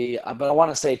likely, but I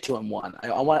want to say 2 and 1.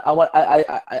 I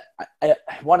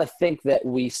want to think that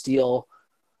we steal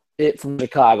it from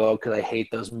Chicago because I hate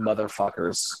those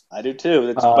motherfuckers. I do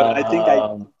too. But I think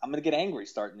I'm going to get angry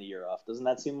starting the year off. Doesn't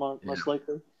that seem most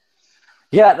likely?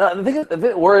 Yeah, no, the thing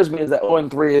that worries me is that 0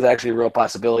 and 3 is actually a real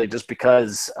possibility, just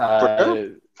because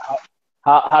how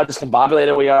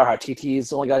discombobulated we are. How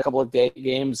TT's only got a couple of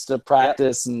games to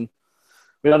practice, and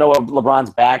We don't know what LeBron's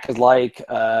back is like.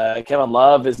 Kevin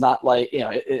Love is not like,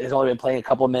 has only been playing a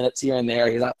couple of minutes here and there.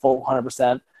 He's not full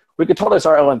 100%. We could totally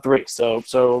start 0-3.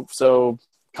 So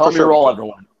call me roll,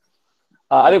 everyone.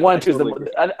 I think 1 and 2 is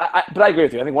but I agree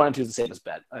with you. I think 1 and 2 is the safest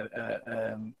bet,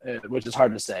 which is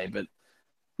hard to say. But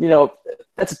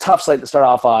that's a tough slate to start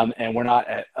off on, and we're not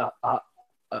at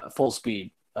full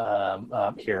speed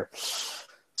here.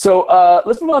 So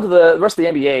let's move on to the rest of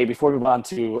the NBA before we move on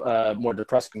to more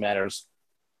depressing matters.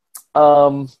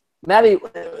 Matty,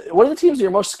 what are the teams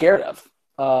you're most scared of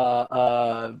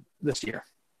this year?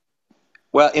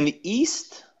 Well, in the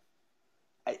East,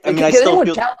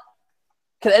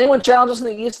 Can anyone challenge us in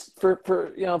the East for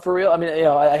real? I mean,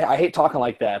 I hate talking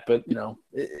like that, but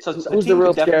who's the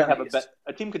real scare?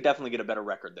 A team could definitely get a better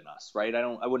record than us, right? I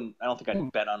don't think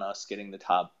I'd bet on us getting the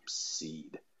top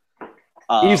seed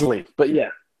easily, but yeah,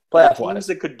 playoff teams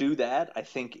that could do that. I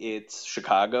think it's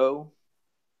Chicago.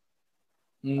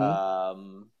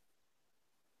 Mm-hmm.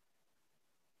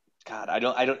 God,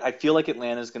 I feel like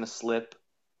Atlanta's going to slip.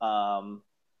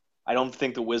 I don't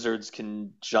think the Wizards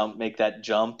can make that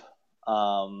jump.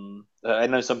 I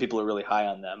know some people are really high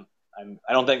on them. I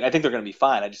think they're going to be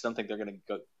fine. I just don't think they're going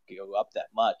to go up that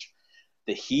much.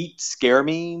 The Heat scare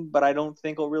me, but I don't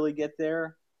think will really get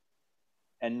there.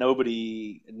 And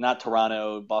not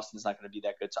Toronto, Boston's not going to be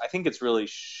that good. So I think it's really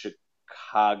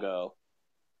Chicago.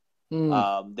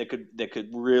 They could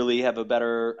really have a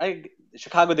better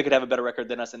Chicago. They could have a better record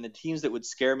than us, and the teams that would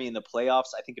scare me in the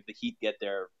playoffs. I think if the Heat get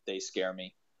there, they scare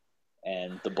me,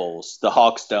 and the Bulls, the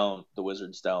Hawks don't, the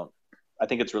Wizards don't. I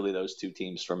think it's really those two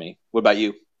teams for me. What about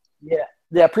you? Yeah.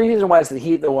 Preseason wise, the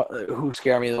Heat who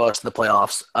scare me the most in the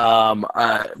playoffs.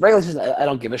 Regular season, I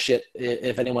don't give a shit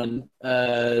if anyone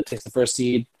takes the first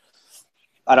seed.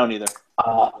 I don't either.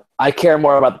 I care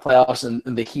more about the playoffs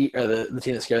and the Heat are the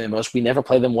team that scares me the most. We never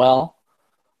play them well,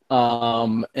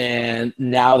 and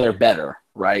now they're better,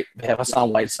 right? They have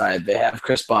Hassan Whiteside. They have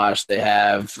Chris Bosh. They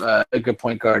have a good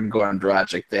point guard in Goran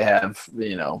Dragic. They have,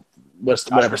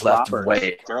 whatever's left of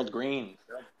Wade. Gerald Green.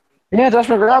 Yeah, Josh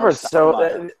McRoberts.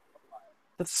 So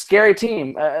it's a scary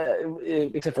team,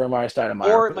 except for Amari Stoudemire.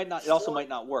 Or it also might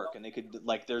not work, and they could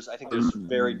I think there's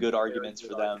very good arguments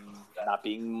for them not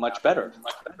being much better.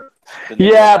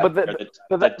 Yeah, but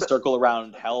that circle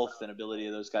around health and ability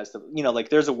of those guys to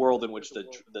there's a world in which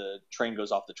the train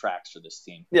goes off the tracks for this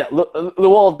team. Yeah, the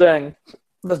Luol Deng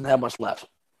doesn't have much left.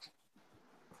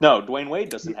 No, Dwayne Wade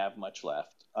doesn't have much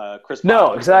left. Chris.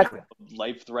 No, exactly.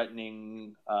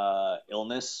 Life-threatening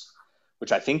illness,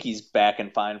 which I think he's back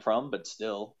and fine from, but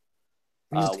still,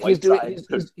 he's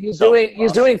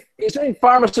doing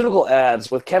pharmaceutical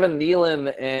ads with Kevin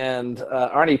Nealon and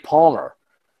Arnie Palmer,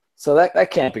 so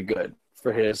that can't be good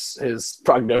for his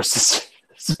prognosis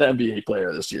as an NBA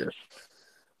player this year.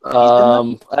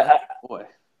 Boy.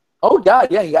 Oh God,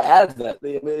 yeah, he got added to that.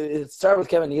 It started with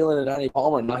Kevin Nealon and Arnie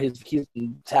Palmer, and now he's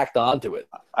tacked onto it.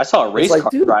 I saw a race car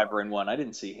driver in one. I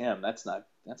didn't see him. That's not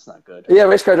good. Yeah,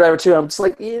 race car driver too. I'm just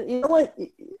like, you know what?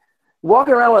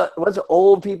 Walking around with a bunch of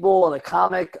old people and a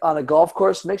comic on a golf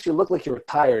course makes you look like you're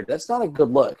retired. That's not a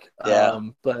good look. Yeah.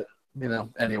 But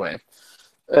anyway.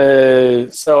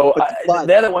 The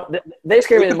other one, they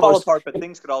scare me the most. Apart, but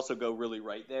things could also go really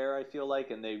right there, I feel like,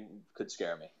 and they could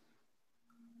scare me.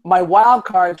 My wild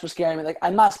cards for scaring me. Like,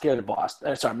 I'm not scared of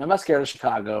Boston. I'm not scared of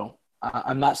Chicago.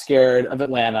 I'm not scared of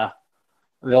Atlanta.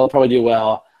 They'll probably do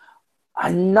well.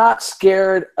 I'm not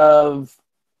scared of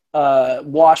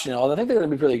Washington, although I think they're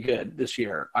going to be really good this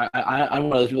year. I'm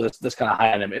one of those people that's kind of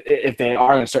high on them. If they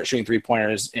are going to start shooting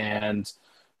three-pointers and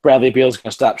Bradley Beal's going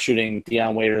to stop shooting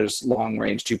Deion Waiters'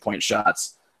 long-range two-point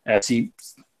shots, as he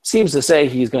seems to say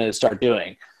he's going to start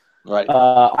doing. Right.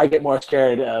 I get more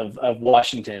scared of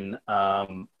Washington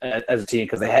as a team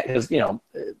because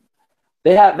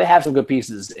they have some good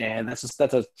pieces, and that's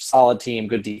a solid team,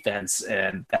 good defense,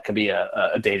 and that could be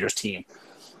a dangerous team.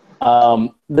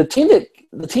 The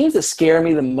teams that scare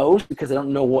me the most because I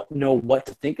don't know what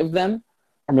to think of them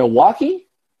are Milwaukee.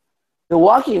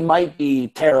 Milwaukee might be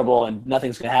terrible and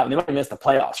nothing's going to happen. They might miss the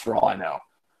playoffs for all I know,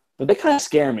 but they kind of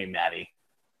scare me, Matty,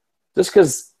 just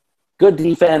because. Good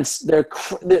defense. They're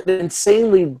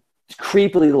insanely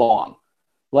creepily long.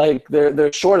 Like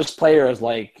their shortest player is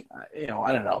I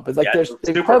don't know, but they're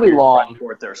incredibly long. Front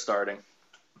court they're starting,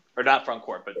 or not front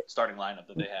court, but starting lineup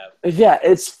that they have. Yeah,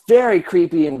 it's very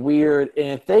creepy and weird.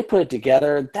 And if they put it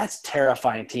together, that's a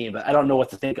terrifying team. But I don't know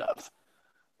what to think of.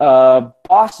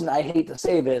 Boston, I hate to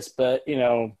say this, but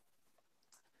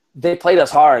they played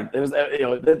us hard. It was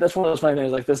that's one of those funny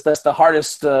things. Like this, that's the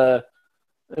hardest.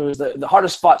 It was the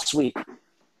hardest fought sweep,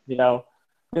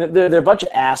 They're a bunch of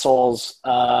assholes.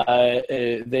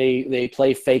 They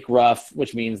play fake rough,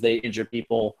 which means they injure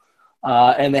people,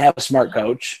 and they have a smart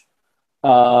coach.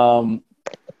 I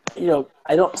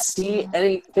don't see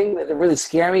anything that really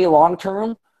scare me long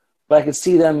term, but I could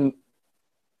see them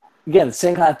again the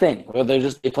same kind of thing where they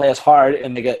play us hard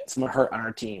and they get someone hurt on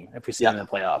our team if we see them in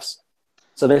the playoffs.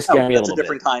 So they scare me a little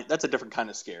bit. That's a different kind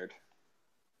of scared.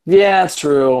 Yeah, that's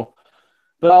true.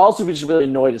 But I'll also be just really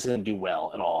annoyed to see them do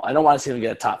well at all. I don't want to see them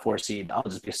get a top 4 seed. I'll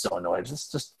just be so annoyed.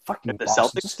 Just fucking the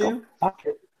Celtics do?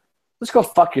 Just go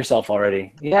fuck yourself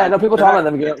already. Yeah, I know people talking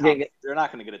about them. They're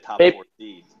not going to get a top 4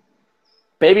 seed.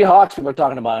 Baby Hawks, people are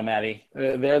talking about them, Matty.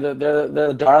 They're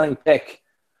the darling pick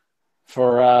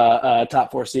for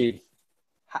top 4 seed.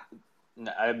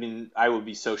 I mean, I would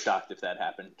be so shocked if that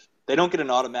happened. They don't get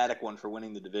an automatic one for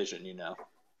winning the division,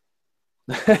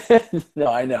 No,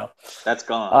 I know. That's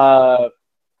gone.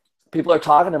 People are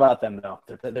talking about them though.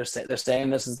 They're saying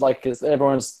this is like because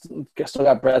everyone's still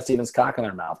got Brad Stevens' cock in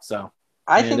their mouth. So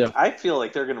I feel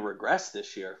like they're going to regress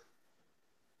this year.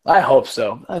 I hope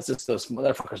so. That's just those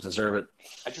motherfuckers deserve it.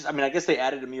 I guess they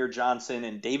added Amir Johnson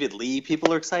and David Lee.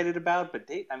 People are excited about, but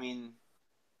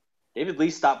David Lee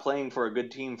stopped playing for a good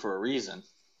team for a reason.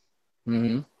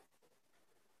 Mm-hmm.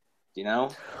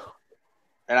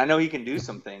 And I know he can do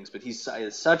some things, but he's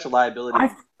such a liability in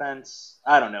defense.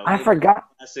 I don't know. I forgot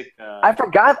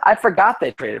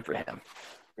they traded for him.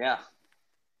 Yeah.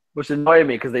 Which annoyed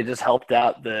me because they just helped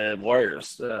out the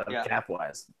Warriors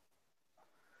cap-wise.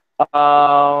 So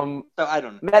I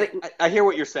don't know. I hear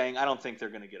what you're saying. I don't think they're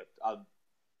going to get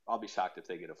I'll be shocked if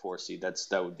they get a 4 seed. That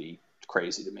would be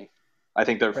crazy to me. I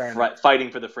think they're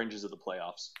fighting for the fringes of the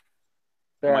playoffs.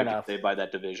 Fair enough. They by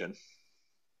that division.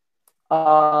 Who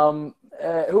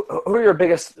are your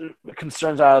biggest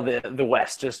concerns out of the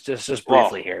West? Just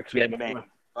briefly here, because we have.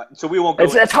 So we won't go.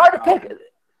 It's hard to pick.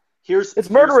 It's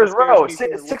murderer's row.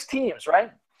 6 teams,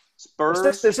 right? Spurs.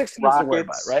 There's 6 teams to worry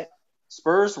about, right?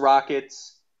 Spurs,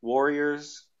 Rockets,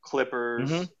 Warriors,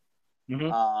 Clippers,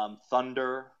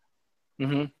 Thunder,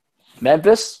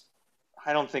 Memphis.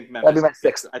 I don't think Memphis. That'd be my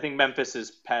 6th. I think Memphis is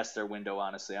past their window.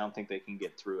 Honestly, I don't think they can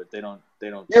get through it. They don't.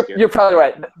 You're probably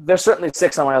right. There's certainly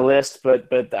 6 on my list, but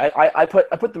I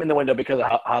put them in the window because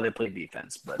of how they play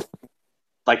defense. But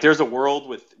like, there's a world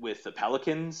with the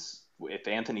Pelicans if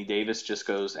Anthony Davis just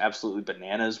goes absolutely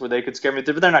bananas where they could scare me.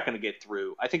 But they're not going to get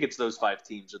through. I think it's those 5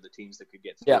 teams are the teams that could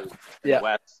get through in the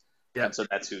West. Yeah. And so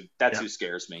that's who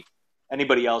scares me.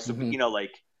 Anybody else,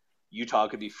 like Utah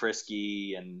could be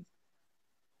frisky and.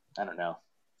 I don't know.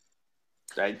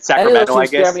 Right? Sacramento, I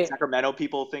guess. Sacramento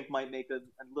people think might make a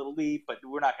little leap, but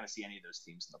we're not going to see any of those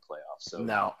teams in the playoffs. So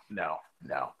no.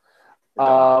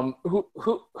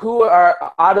 Who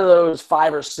are out of those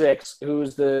 5 or 6? Who are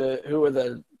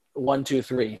the 1, 2,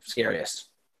 3 scariest?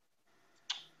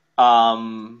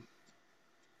 Gosh,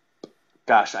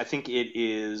 I think it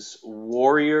is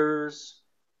Warriors.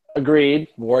 Agreed.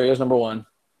 Warriors number 1.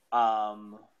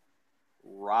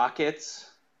 Rockets.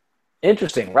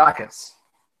 Interesting. Rockets.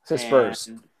 Spurs.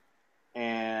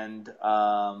 And it's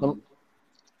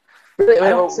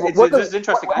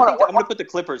interesting. I think I'm going to put the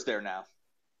Clippers there now.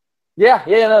 Yeah.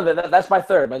 No, that's my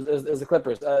 3rd. Is the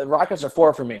Clippers? Rockets are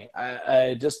 4 for me.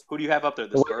 I just. Who do you have up there?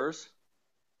 The Spurs.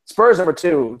 Spurs number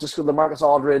 2. Just with LaMarcus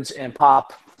Aldridge and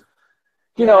Pop.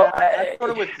 I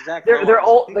started with Zach. They're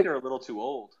old. I think they're a little too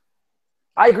old.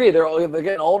 I agree. They're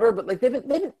getting older, but they've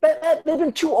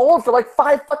been too old for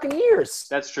 5 fucking years.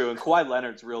 That's true. And Kawhi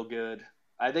Leonard's real good.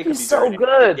 They could be so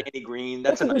good. Danny Green.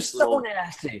 That's a nice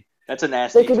nasty. That's a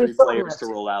nasty 3 players to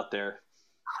roll out there.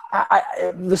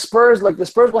 The Spurs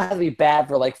will have to be bad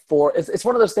for 4. It's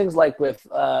one of those things like with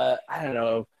I don't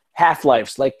know,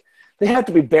 Half-Lifes. They have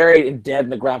to be buried and dead in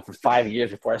the ground for 5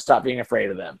 years before I stop being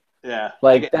afraid of them. Yeah.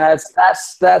 They're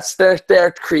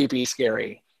creepy,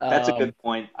 scary. That's a good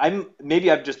point. Maybe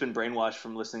I've just been brainwashed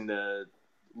from listening to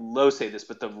Lowe say this,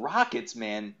 but the Rockets,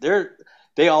 man,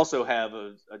 they also have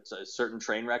a certain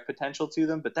train wreck potential to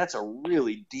them, but that's a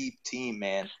really deep team,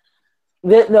 man.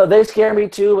 They scare me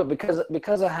too, but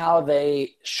because of how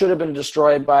they should have been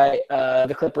destroyed by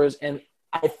the Clippers, and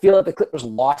I feel like the Clippers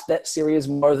lost that series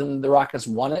more than the Rockets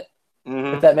won it.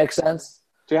 Mm-hmm. If that makes sense.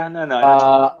 Yeah,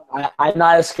 no. I'm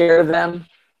not as scared of them.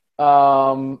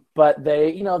 But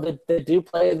they do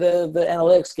play the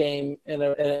analytics game and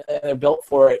they're built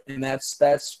for it, and that's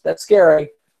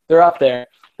scary. They're up there.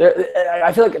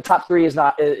 I feel like a top 3 is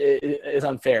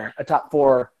unfair. A top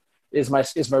 4 is my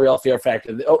real fear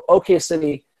factor. OK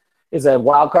City is a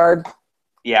wild card.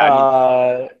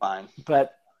 Yeah, fine.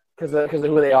 But because of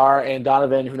who they are and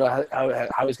Donovan, who knows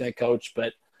how he's going to coach.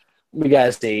 But we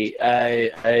gotta see.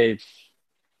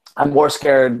 I'm more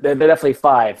scared. They're definitely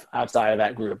 5 outside of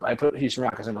that group. I put Houston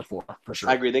Rockets number 4 for sure.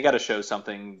 I agree. They got to show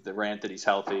something. The rant that he's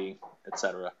healthy,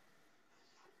 etc.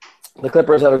 The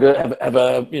Clippers have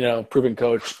a proven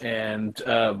coach, and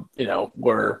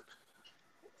were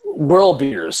world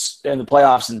beaters in the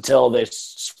playoffs until they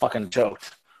fucking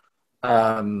choked.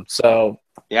 So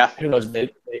yeah, who knows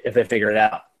if they figure it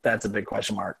out? That's a big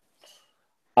question mark.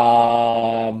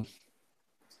 But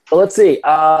let's see.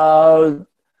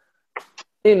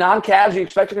 Any non-Cavs you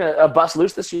expecting a bust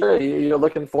loose this year? You're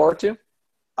looking forward to?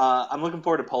 I'm looking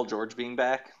forward to Paul George being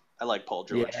back. I like Paul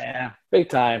George. Yeah, big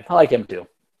time. I like him too.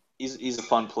 He's a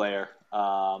fun player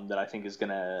that I think is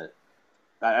gonna.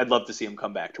 I'd love to see him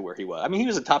come back to where he was. I mean, he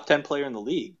was a top 10 player in the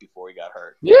league before he got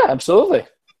hurt. Yeah, absolutely.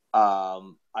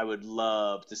 I would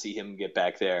love to see him get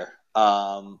back there.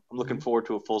 I'm looking forward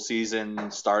to a full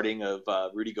season starting of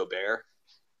Rudy Gobert.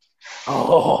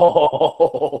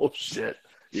 Oh shit!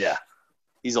 Yeah.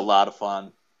 He's a lot of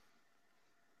fun.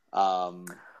 And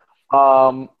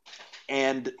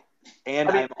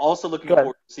I'm also looking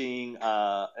forward to seeing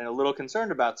and a little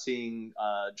concerned about seeing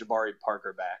Jabari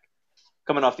Parker back.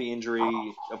 Coming off the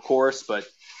injury, of course, but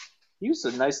he was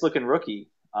a nice looking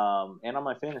rookie and on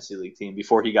my fantasy league team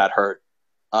before he got hurt.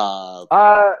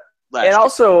 And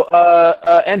also,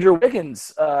 Andrew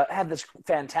Wiggins had this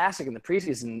fantastic in the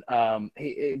preseason.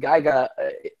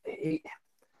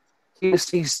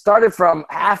 He started from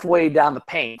halfway down the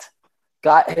paint.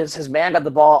 Got his man got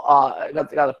the ball,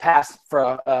 got a pass for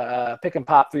a pick and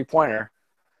pop 3-pointer.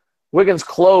 Wiggins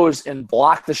closed and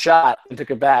blocked the shot and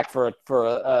took it back for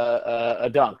a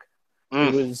dunk.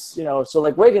 It was, so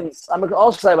like Wiggins. I'm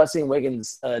also excited about seeing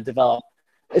Wiggins develop,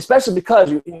 especially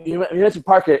because you mentioned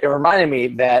Parker. It reminded me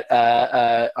that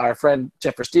our friend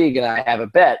Jeff Versteeg and I have a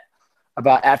bet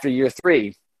about after year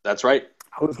 3. That's right.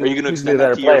 Are you going to extend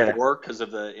that to year 4 because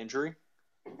of the injury?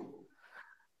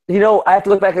 I have to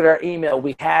look back at our email.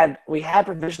 We had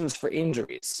provisions for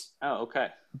injuries. Oh, okay.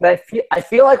 But I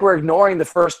feel like we're ignoring the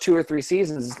first 2 or 3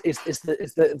 seasons. It's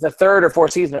the third or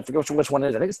fourth season. I forget which one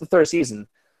it is. I think it's the third season.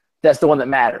 That's the one that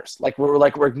matters. Like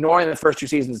we're ignoring the first 2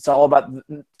 seasons. It's all about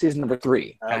season number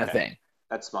 3 kind of thing.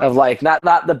 That's smart. Of like not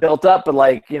the built up, but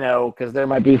like because there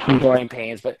might be some growing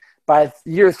pains. But by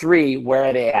year 3, where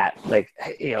are they at? Like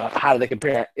how do they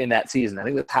compare in that season? I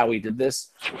think that's how we did this.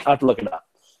 I'll have to look it up.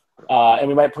 And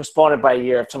we might postpone it by a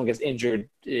year if someone gets injured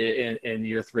in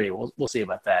year 3. We'll see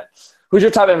about that. Who's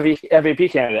your top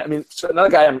MVP candidate? I mean, so another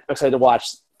guy I'm excited to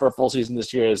watch for a full season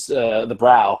this year is the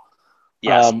Brow.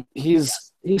 Yes.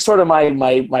 He's sort of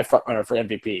my front runner for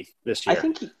MVP this year.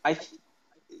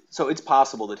 So it's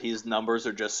possible that his numbers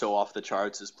are just so off the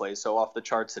charts, his play so off the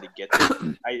charts that he gets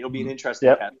it. It'll be an interesting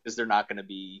test because they're not going to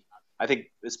be. I think,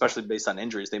 especially based on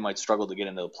injuries, they might struggle to get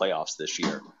into the playoffs this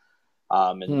year.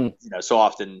 So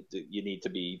often you need to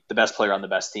be the best player on the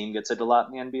best team gets it a lot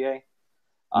in the NBA.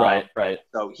 Right.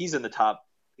 So he's in the top.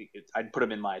 I'd put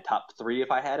him in my top 3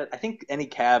 if I had it. I think any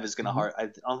Cav is going to hard. I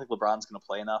don't think LeBron's going to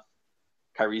play enough.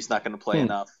 Kyrie's not going to play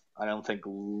enough. I don't think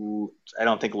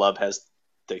Love has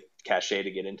the cachet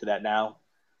to get into that now.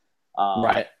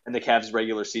 Right. And the Cavs'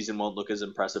 regular season won't look as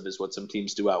impressive as what some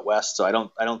teams do out west. So I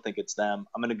don't think it's them.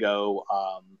 I'm going to go.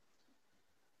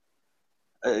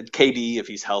 KD, if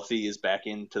he's healthy, is back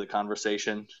into the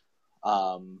conversation.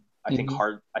 I think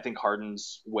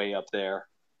Harden's way up there.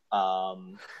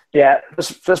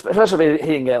 Especially if he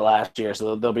didn't get it last year,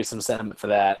 so there'll be some sentiment for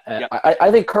that.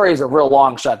 I think Curry's a real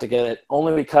long shot to get it,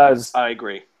 only because I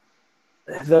agree.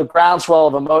 The groundswell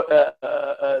of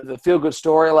the feel-good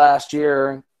story last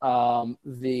year,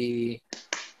 the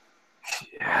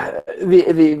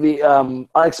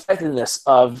unexpectedness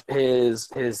of his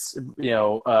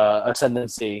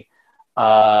ascendancy,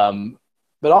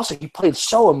 but also he played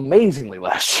so amazingly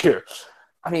last year.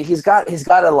 I mean, he's got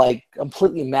to like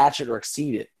completely match it or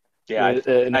exceed it. Yeah, I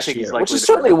think he's likely, which is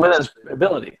certainly within his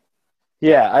ability.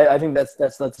 Yeah, I think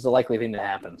that's a likely thing to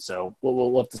happen. So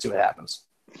we'll have to see what happens.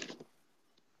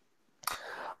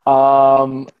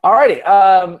 All righty.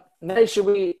 Now should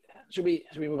we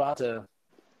move on to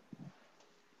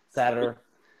Saturday?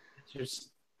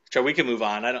 Sure, we can move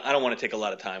on. I don't want to take a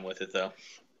lot of time with it though.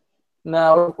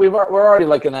 No, we're already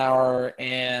like an hour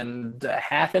and a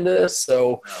half into this,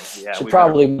 so should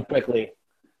probably move quickly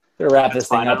to wrap this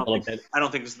thing up a little bit. I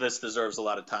don't think this deserves a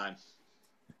lot of time.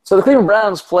 So the Cleveland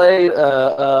Browns played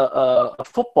a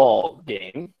football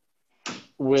game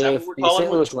with the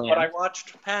St. Louis Rams. What I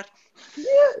watched, Pat? Yeah,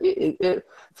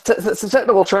 it's a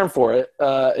technical term for it.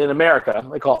 In America,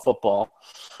 they call it football.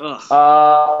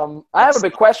 I have a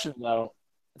big question though.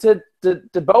 Did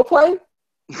Bo play?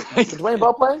 Did Dwayne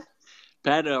Bowe play?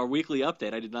 Pat, our weekly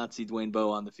update. I did not see Dwayne Bowe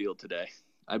on the field today.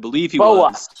 I believe he Bo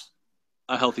was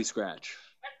a healthy scratch.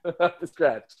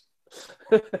 Scratch.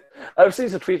 I've seen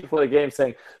some tweets before the game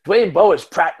saying Dwayne Bowe is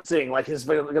practicing like he's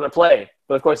going to play,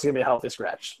 but of course he's going to be a healthy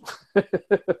scratch.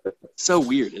 So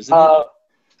weird, isn't it?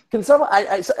 Can someone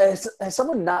has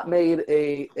someone not made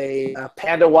a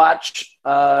Panda Watch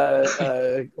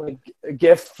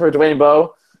gift for Dwayne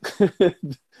Bowe?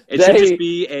 It should just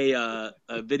be a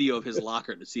video of his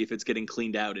locker to see if it's getting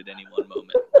cleaned out at any one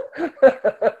moment.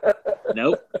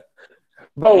 Nope.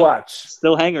 Bowe Watch.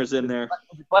 Still hangers in there.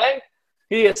 Is he playing?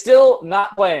 He is still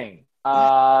not playing.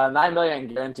 $9 million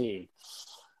guaranteed.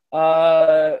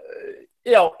 I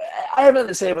have nothing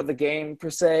to say about the game per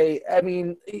se. I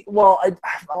mean, well,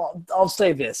 I'll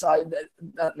say this.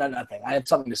 Nothing. I have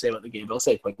something to say about the game, but I'll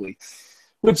say it quickly,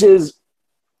 which is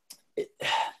this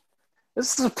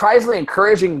is a surprisingly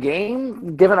encouraging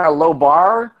game given our low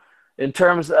bar in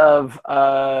terms of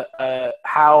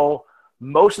how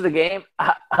most of the game,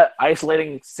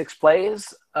 isolating 6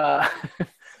 plays,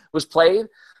 was played.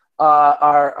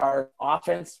 Our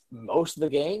offense, most of the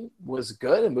game, was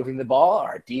good and moving the ball.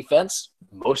 Our defense,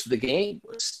 most of the game,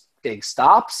 was big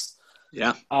stops.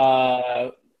 Yeah.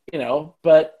 But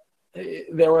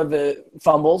there were the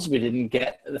fumbles we didn't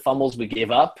get, the fumbles we gave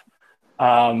up.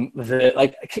 Can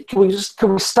we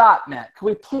stop, Matt? Can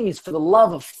we please, for the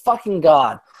love of fucking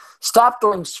God, stop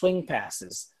throwing swing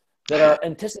passes that are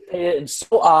anticipated and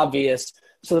so obvious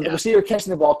so that the receiver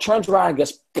catching the ball turns around and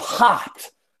gets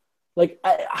popped. Like,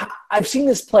 I've seen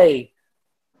this play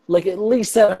like at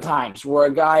least 7 times where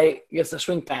a guy gets a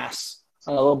swing pass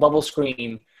on a little bubble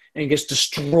screen and gets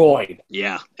destroyed.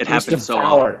 Yeah, it happens so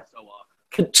often.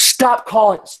 Stop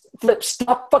calling. Flip,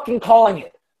 stop fucking calling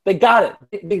it. They got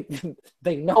it.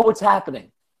 They know what's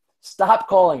happening. Stop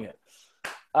calling it.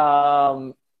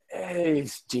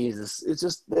 Jesus. It's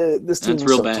just this team is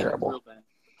so terrible. Real bad.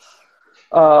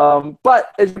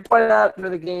 But as you pointed out for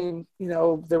the game,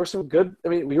 there were some good. I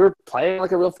mean, we were playing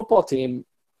like a real football team.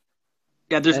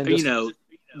 Yeah, there's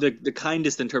the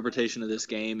kindest interpretation of this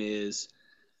game is,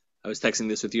 I was texting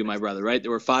this with you, my brother, right?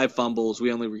 There were 5 fumbles.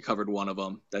 We only recovered 1 of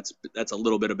them. That's a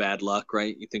little bit of bad luck,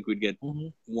 right? You think we'd get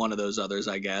one of those others,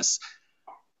 I guess.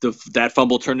 That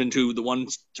fumble turned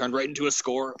right into a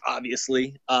score,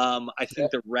 obviously. I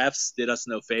think the refs did us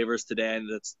no favors today, and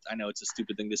I know it's a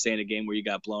stupid thing to say in a game where you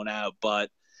got blown out, but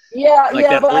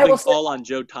that holding call on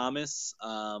Joe Thomas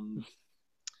on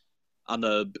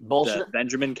the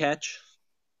Benjamin catch,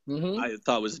 I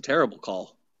thought was a terrible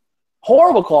call.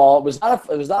 Horrible call. It was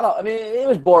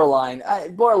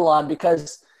borderline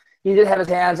because he did have his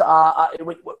hands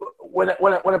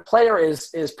when a player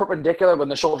is perpendicular, when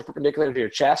the shoulder's perpendicular to your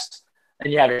chest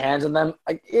and you have your hands in them,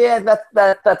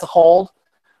 that's a hold.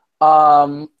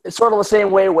 It's sort of the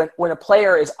same way when a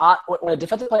player is when a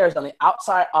defensive player is on the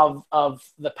outside of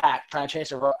the pack trying to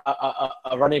chase a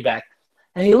running back,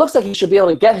 and he looks like he should be able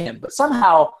to get him, but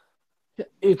somehow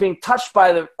he's being touched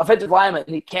by the offensive lineman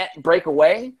and he can't break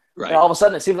away. Right. And all of a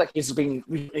sudden, it seems like he's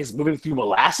moving through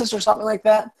molasses or something like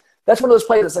that. That's one of those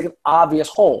plays that's like an obvious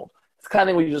hold. It's the kind of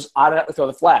thing where you just automatically throw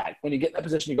the flag. When you get in that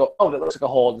position, you go, "Oh, that looks like a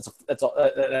hold.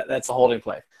 That's a holding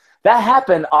play." That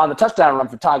happened on the touchdown run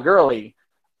for Todd Gurley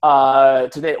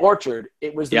today at Orchard.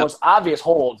 It was the most obvious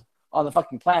hold on the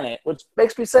fucking planet, which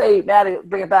makes me say, Matty,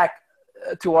 bring it back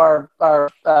to our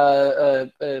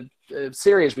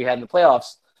series we had in the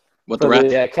playoffs. What the ref?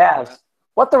 The Cavs.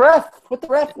 What the ref? What the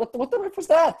ref was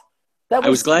that? I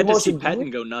was glad to see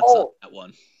Patton go nuts on that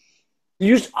one.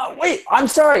 Wait, I'm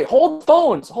sorry. Hold the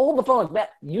phones.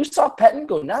 Matt, you saw Patton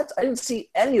go nuts? I didn't see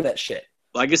any of that shit.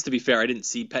 Well, I guess to be fair, I didn't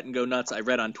see Patton go nuts. I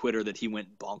read on Twitter that he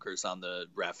went bonkers on the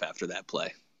ref after that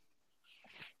play.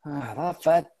 Not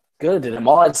that good at him.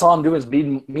 All I saw him do was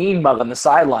be mean mug on the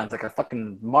sidelines like a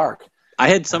fucking mark. I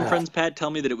had some friends, Pat, tell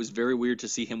me that it was very weird to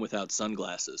see him without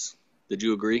sunglasses. Did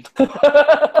you agree?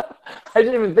 I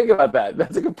didn't even think about that.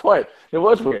 That's a good point. It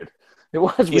was weird.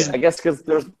 I guess because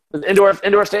there's an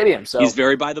indoor stadium. So he's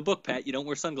very by the book, Pat. You don't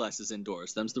wear sunglasses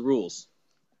indoors. Them's the rules.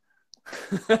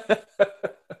 Pat,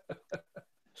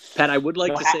 I would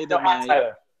like to say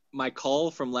that my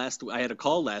call from I had a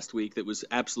call last week that was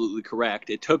absolutely correct.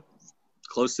 It took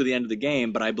close to the end of the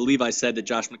game, but I believe I said that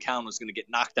Josh McCown was going to get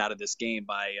knocked out of this game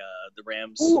by the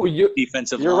Rams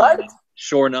defensive line. You're right.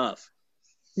 Sure enough.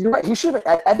 You're right. He should.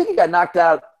 I think he got knocked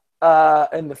out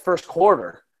in the first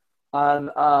quarter on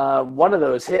one of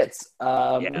those hits.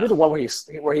 Maybe the one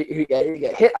where he got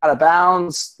hit out of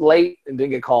bounds late and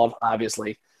didn't get called,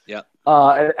 obviously. Yeah.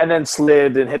 And then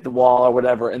slid and hit the wall or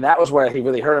whatever, and that was where he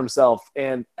really hurt himself.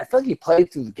 And I feel like he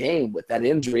played through the game with that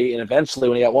injury, and eventually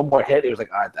when he got one more hit, he was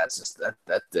like, all right, that's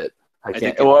it. I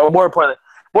can't. More importantly,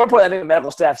 one point, I think the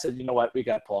medical staff said, "You know what? We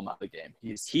got to pull him out of the game."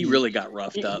 He really got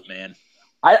roughed up, man.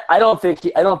 I don't think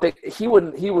he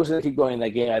wouldn't. He was going to keep going in that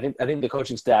game. I think the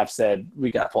coaching staff said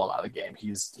we got to pull him out of the game.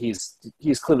 He's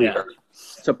clearly hurt.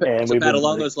 So Pat,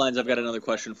 along those lines, I've got another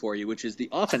question for you, which is the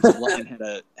offensive line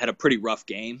had a pretty rough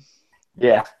game.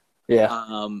 Yeah.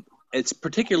 It's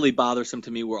particularly bothersome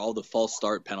to me were all the false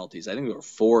start penalties. I think there were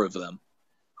 4 of them.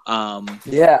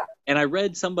 And I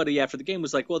read somebody after the game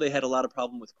was like, well, they had a lot of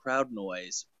problem with crowd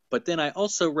noise. But then I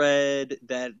also read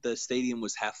that the stadium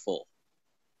was half full.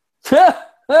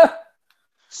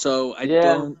 So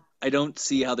I don't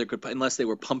see how there could, unless they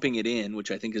were pumping it in,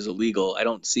 which I think is illegal. I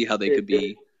don't see how they could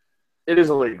be. It is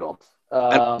illegal.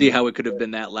 I don't see how it could have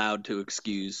been that loud to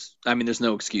excuse. I mean, there's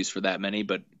no excuse for that many,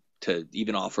 but to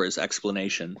even offer as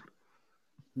explanation.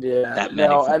 Yeah. That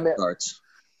many starts.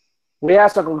 We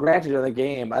asked Uncle Grant during the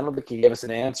game. I don't think he gave us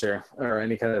an answer or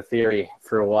any kind of theory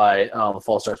for why the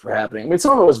false starts were happening. I mean,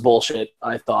 some of it was bullshit,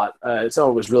 I thought. Some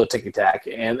of it was real ticky-tack.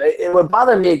 And what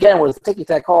bothered me, again, was the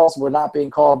ticky-tack calls were not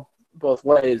being called both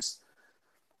ways.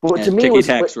 But to me,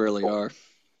 ticky-tacks really are.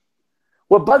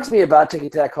 What bugs me about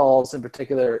ticky-tack calls in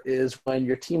particular is when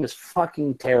your team is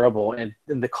fucking terrible and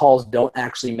the calls don't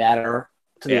actually matter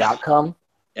to the outcome.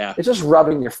 Yeah. It's just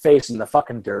rubbing your face in the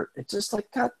fucking dirt. It's just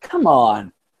like, God, come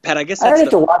on. Pat, I guess I have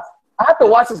to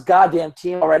watch this goddamn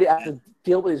team already. I have to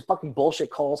deal with these fucking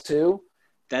bullshit calls too.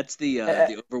 That's the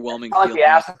overwhelming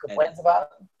feeling complaints about.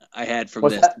 I had from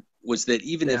this was that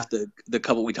even if the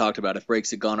couple we talked about, if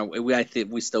breaks had gone away, I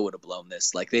think we still would have blown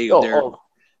this. Like their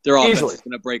offense was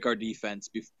going to break our defense,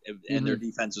 and their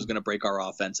defense was going to break our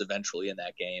offense eventually in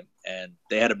that game. And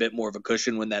they had a bit more of a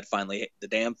cushion when the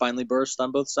dam finally burst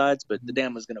on both sides, but the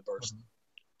dam was going to burst at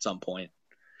some point.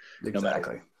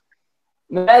 Exactly.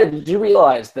 Matt, did you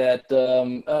realize that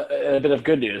a bit of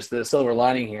good news, the silver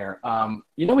lining here,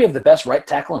 we have the best right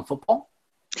tackle in football?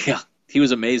 Yeah, he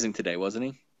was amazing today, wasn't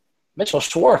he? Mitchell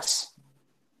Schwartz.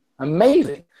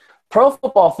 Amazing. Pro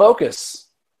Football Focus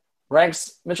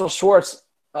ranks Mitchell Schwartz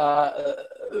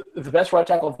the best right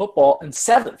tackle in football and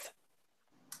 7th.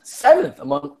 7th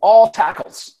among all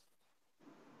tackles.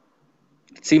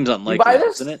 It seems unlikely,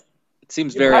 doesn't it? It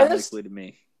seems very unlikely to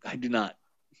me. I do not.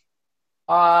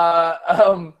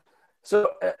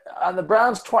 So on the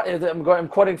Browns, I'm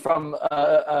quoting from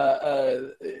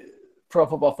Pro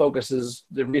Football Focus's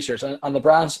the research on the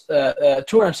Browns,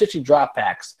 260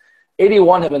 dropbacks,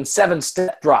 81 have been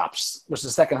 7-step drops, which is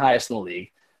the second highest in the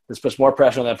league. This puts more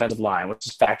pressure on the offensive line, which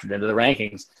is factored into the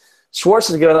rankings. Schwartz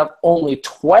has given up only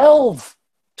 12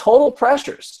 total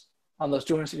pressures on those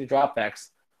 260 dropbacks,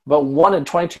 but 1 in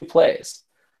 22 plays.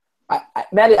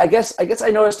 Matty, I guess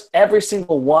I noticed every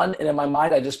single one, and in my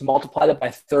mind, I just multiplied it by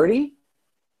 30.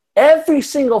 Every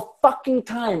single fucking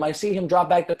time I see him drop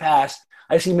back to pass,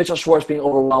 I see Mitchell Schwartz being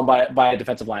overwhelmed by a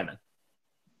defensive lineman.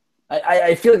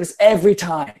 I feel like this every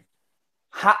time.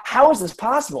 How is this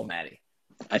possible, Matty?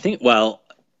 I think,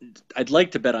 I'd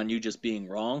like to bet on you just being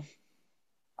wrong.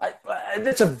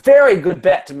 It's a very good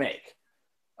bet to make.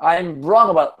 I'm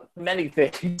wrong about many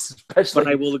things, especially.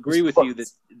 But I will agree with you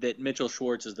that Mitchell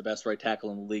Schwartz is the best right tackle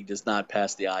in the league does not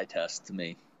pass the eye test to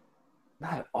me.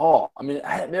 Not at all. I mean,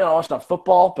 I don't watch enough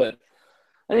football, but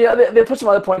they put some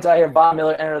other points out here. Von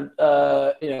Miller entered.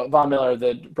 Von Miller,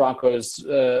 the Broncos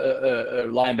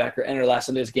linebacker, entered last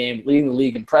Sunday's game, leading the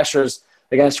league in pressures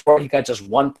against Schwartz. He got just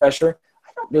 1 pressure.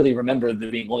 I don't really remember there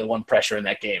being only 1 pressure in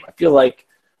that game. I feel like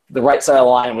the right side of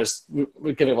the line was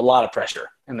giving him a lot of pressure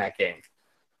in that game.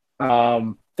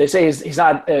 They say he's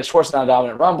not Schwartz is not a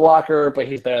dominant run blocker, but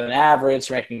he's better than average,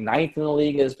 ranking 9th in the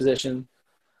league in his position.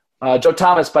 Joe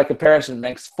Thomas, by comparison,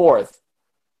 ranks 4th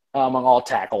among all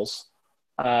tackles.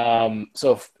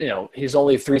 So he's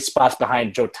only 3 spots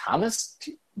behind Joe Thomas.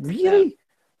 Really?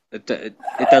 It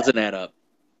doesn't add up.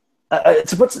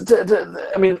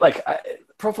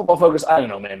 Pro Football Focus. I don't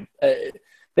know, man.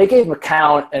 They gave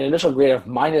McCown an initial grade of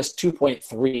minus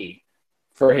 2.3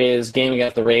 for his game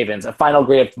against the Ravens, a final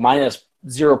grade of minus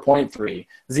 0.3,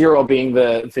 0 being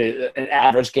an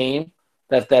average game.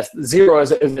 That's 0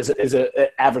 is an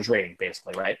average rating,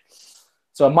 basically, right?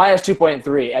 So a minus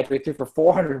 2.3 after he threw for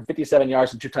 457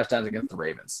 yards and 2 touchdowns against the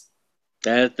Ravens.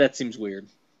 That seems weird.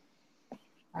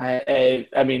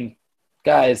 I mean,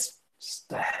 guys, it's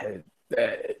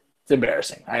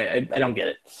embarrassing. I don't get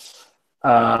it.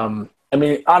 I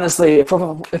mean, honestly, if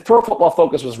Pro Football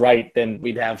Focus was right, then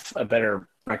we'd have a better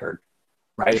record,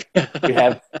 right? We'd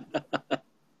have.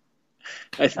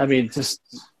 I mean, just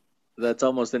that's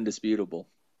almost indisputable.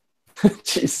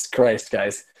 Jesus Christ,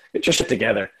 guys, get your shit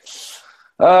together.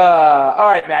 All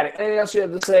right, Matty. Anything else you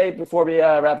have to say before we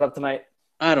wrap up tonight?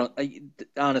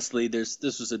 Honestly, this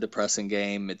was a depressing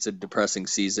game. It's a depressing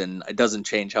season. It doesn't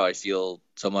change how I feel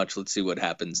so much. Let's see what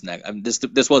happens next.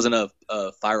 This wasn't a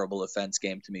fireable offense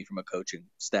game to me from a coaching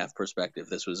staff perspective.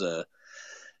 This was a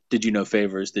did you know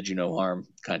favors, did you know harm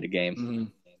kind of game. Mm-hmm.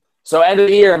 So end of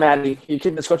the year, Matty, you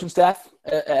keeping this coaching staff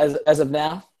as of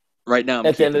now? Right now,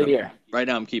 at the end of the year. Right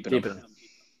now, I'm keeping them.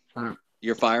 Right.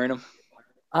 You're firing them?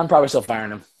 I'm probably still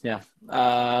firing them. Yeah.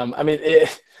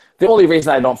 The only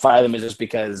reason I don't fire them is just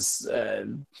because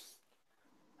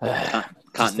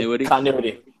continuity.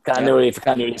 Continuity for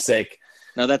continuity's sake.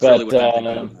 No, that's really what I'm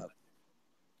thinking about.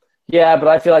 Yeah, but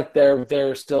I feel like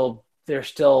they're still.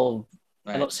 Right.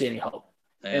 I don't see any hope.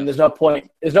 Yeah. And there's no point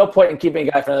in keeping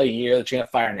a guy for another year that you're going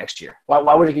to fire next year.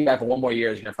 Why would you keep a guy for one more year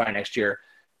that you're going to fire next year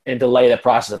and delay the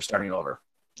process of starting over?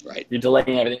 Right. You're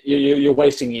delaying everything. You're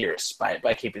wasting years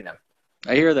by keeping them.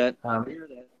 I hear that.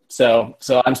 So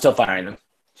I'm still firing them.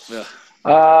 Yeah.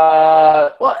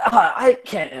 I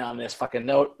can't end on this fucking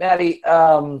note, Matty.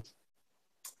 What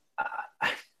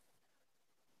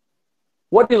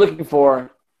are you looking for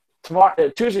tomorrow,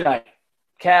 Tuesday night?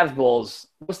 Cavs Bulls.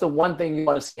 What's the one thing you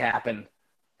want to see happen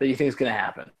that you think is going to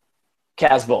happen?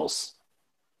 Cavs Bulls.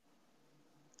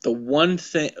 The one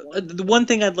thing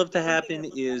I'd love to happen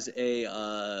is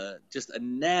just a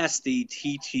nasty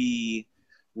TT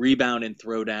rebound and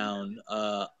throwdown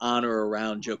on or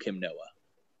around Joakim Noah.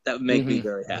 That would make me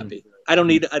very happy. I don't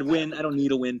need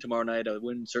a win tomorrow night. A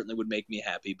win certainly would make me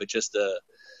happy, but just a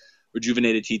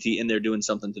rejuvenated TT in there doing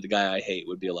something to the guy I hate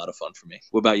would be a lot of fun for me.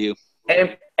 What about you?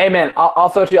 Hey man, I'll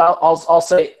throw to you. I'll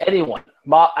say anyone.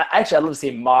 Actually, I'd love to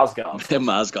see Mozgov.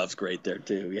 Mozgov's great there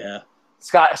too. Yeah.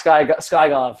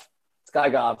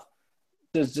 Skygov,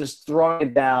 just throwing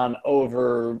it down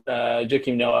over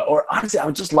Joakim Noah. Or honestly, I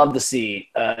would just love to see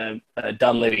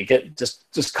Dunleavy get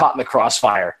just caught in the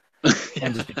crossfire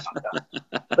and just be caught down.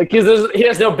 Like he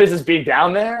has no business being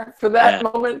down there for that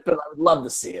moment, but I would love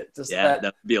to see it. That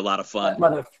would be a lot of fun.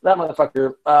 That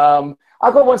motherfucker.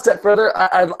 I'll go one step further.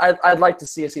 I'd like to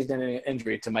see a season-ending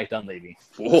injury to Mike Dunleavy.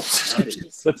 Let's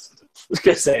just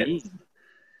say it.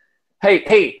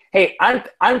 Hey!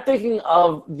 I'm thinking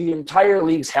of the entire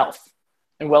league's health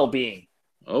and well-being.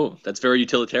 Oh, that's very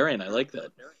utilitarian. I like that.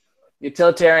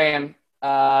 Utilitarian.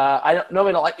 I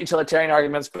don't like utilitarian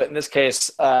arguments, but in this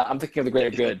case, I'm thinking of the greater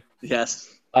good.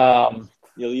 Yes. I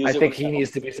think he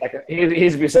needs to be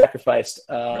sacrificed.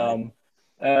 Right.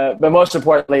 But most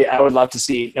importantly, I would love to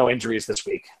see no injuries this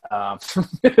week.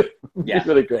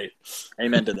 Really great.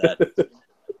 Amen to that.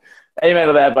 Amen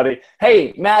to that, buddy.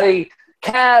 Hey, Matty.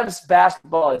 Cavs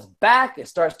basketball is back. It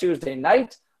starts Tuesday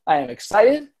night. I am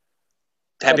excited.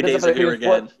 Happy days are here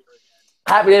again.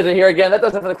 Happy days are here again. That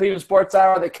does it for the Cleveland Sports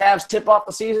Hour. The Cavs tip off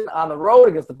the season on the road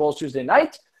against the Bulls Tuesday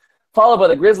night, followed by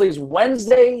the Grizzlies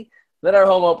Wednesday, then our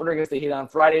home opener against the Heat on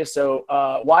Friday. So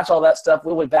watch all that stuff.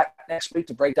 We'll be back next week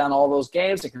to break down all those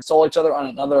games and console each other on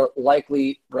another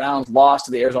likely Browns loss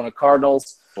to the Arizona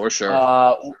Cardinals. For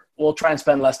sure. We'll try and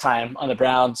spend less time on the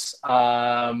Browns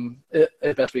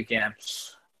as best we can.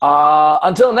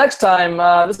 Until next time,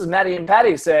 this is Matty and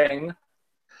Patty saying,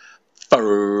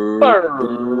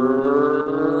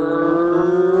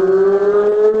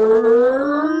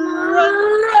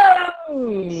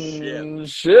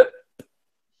 shit.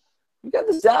 We got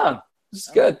this down. This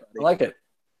is good. I like it.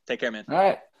 Take care, man. All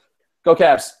right. Go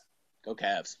Cavs. Go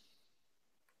Cavs.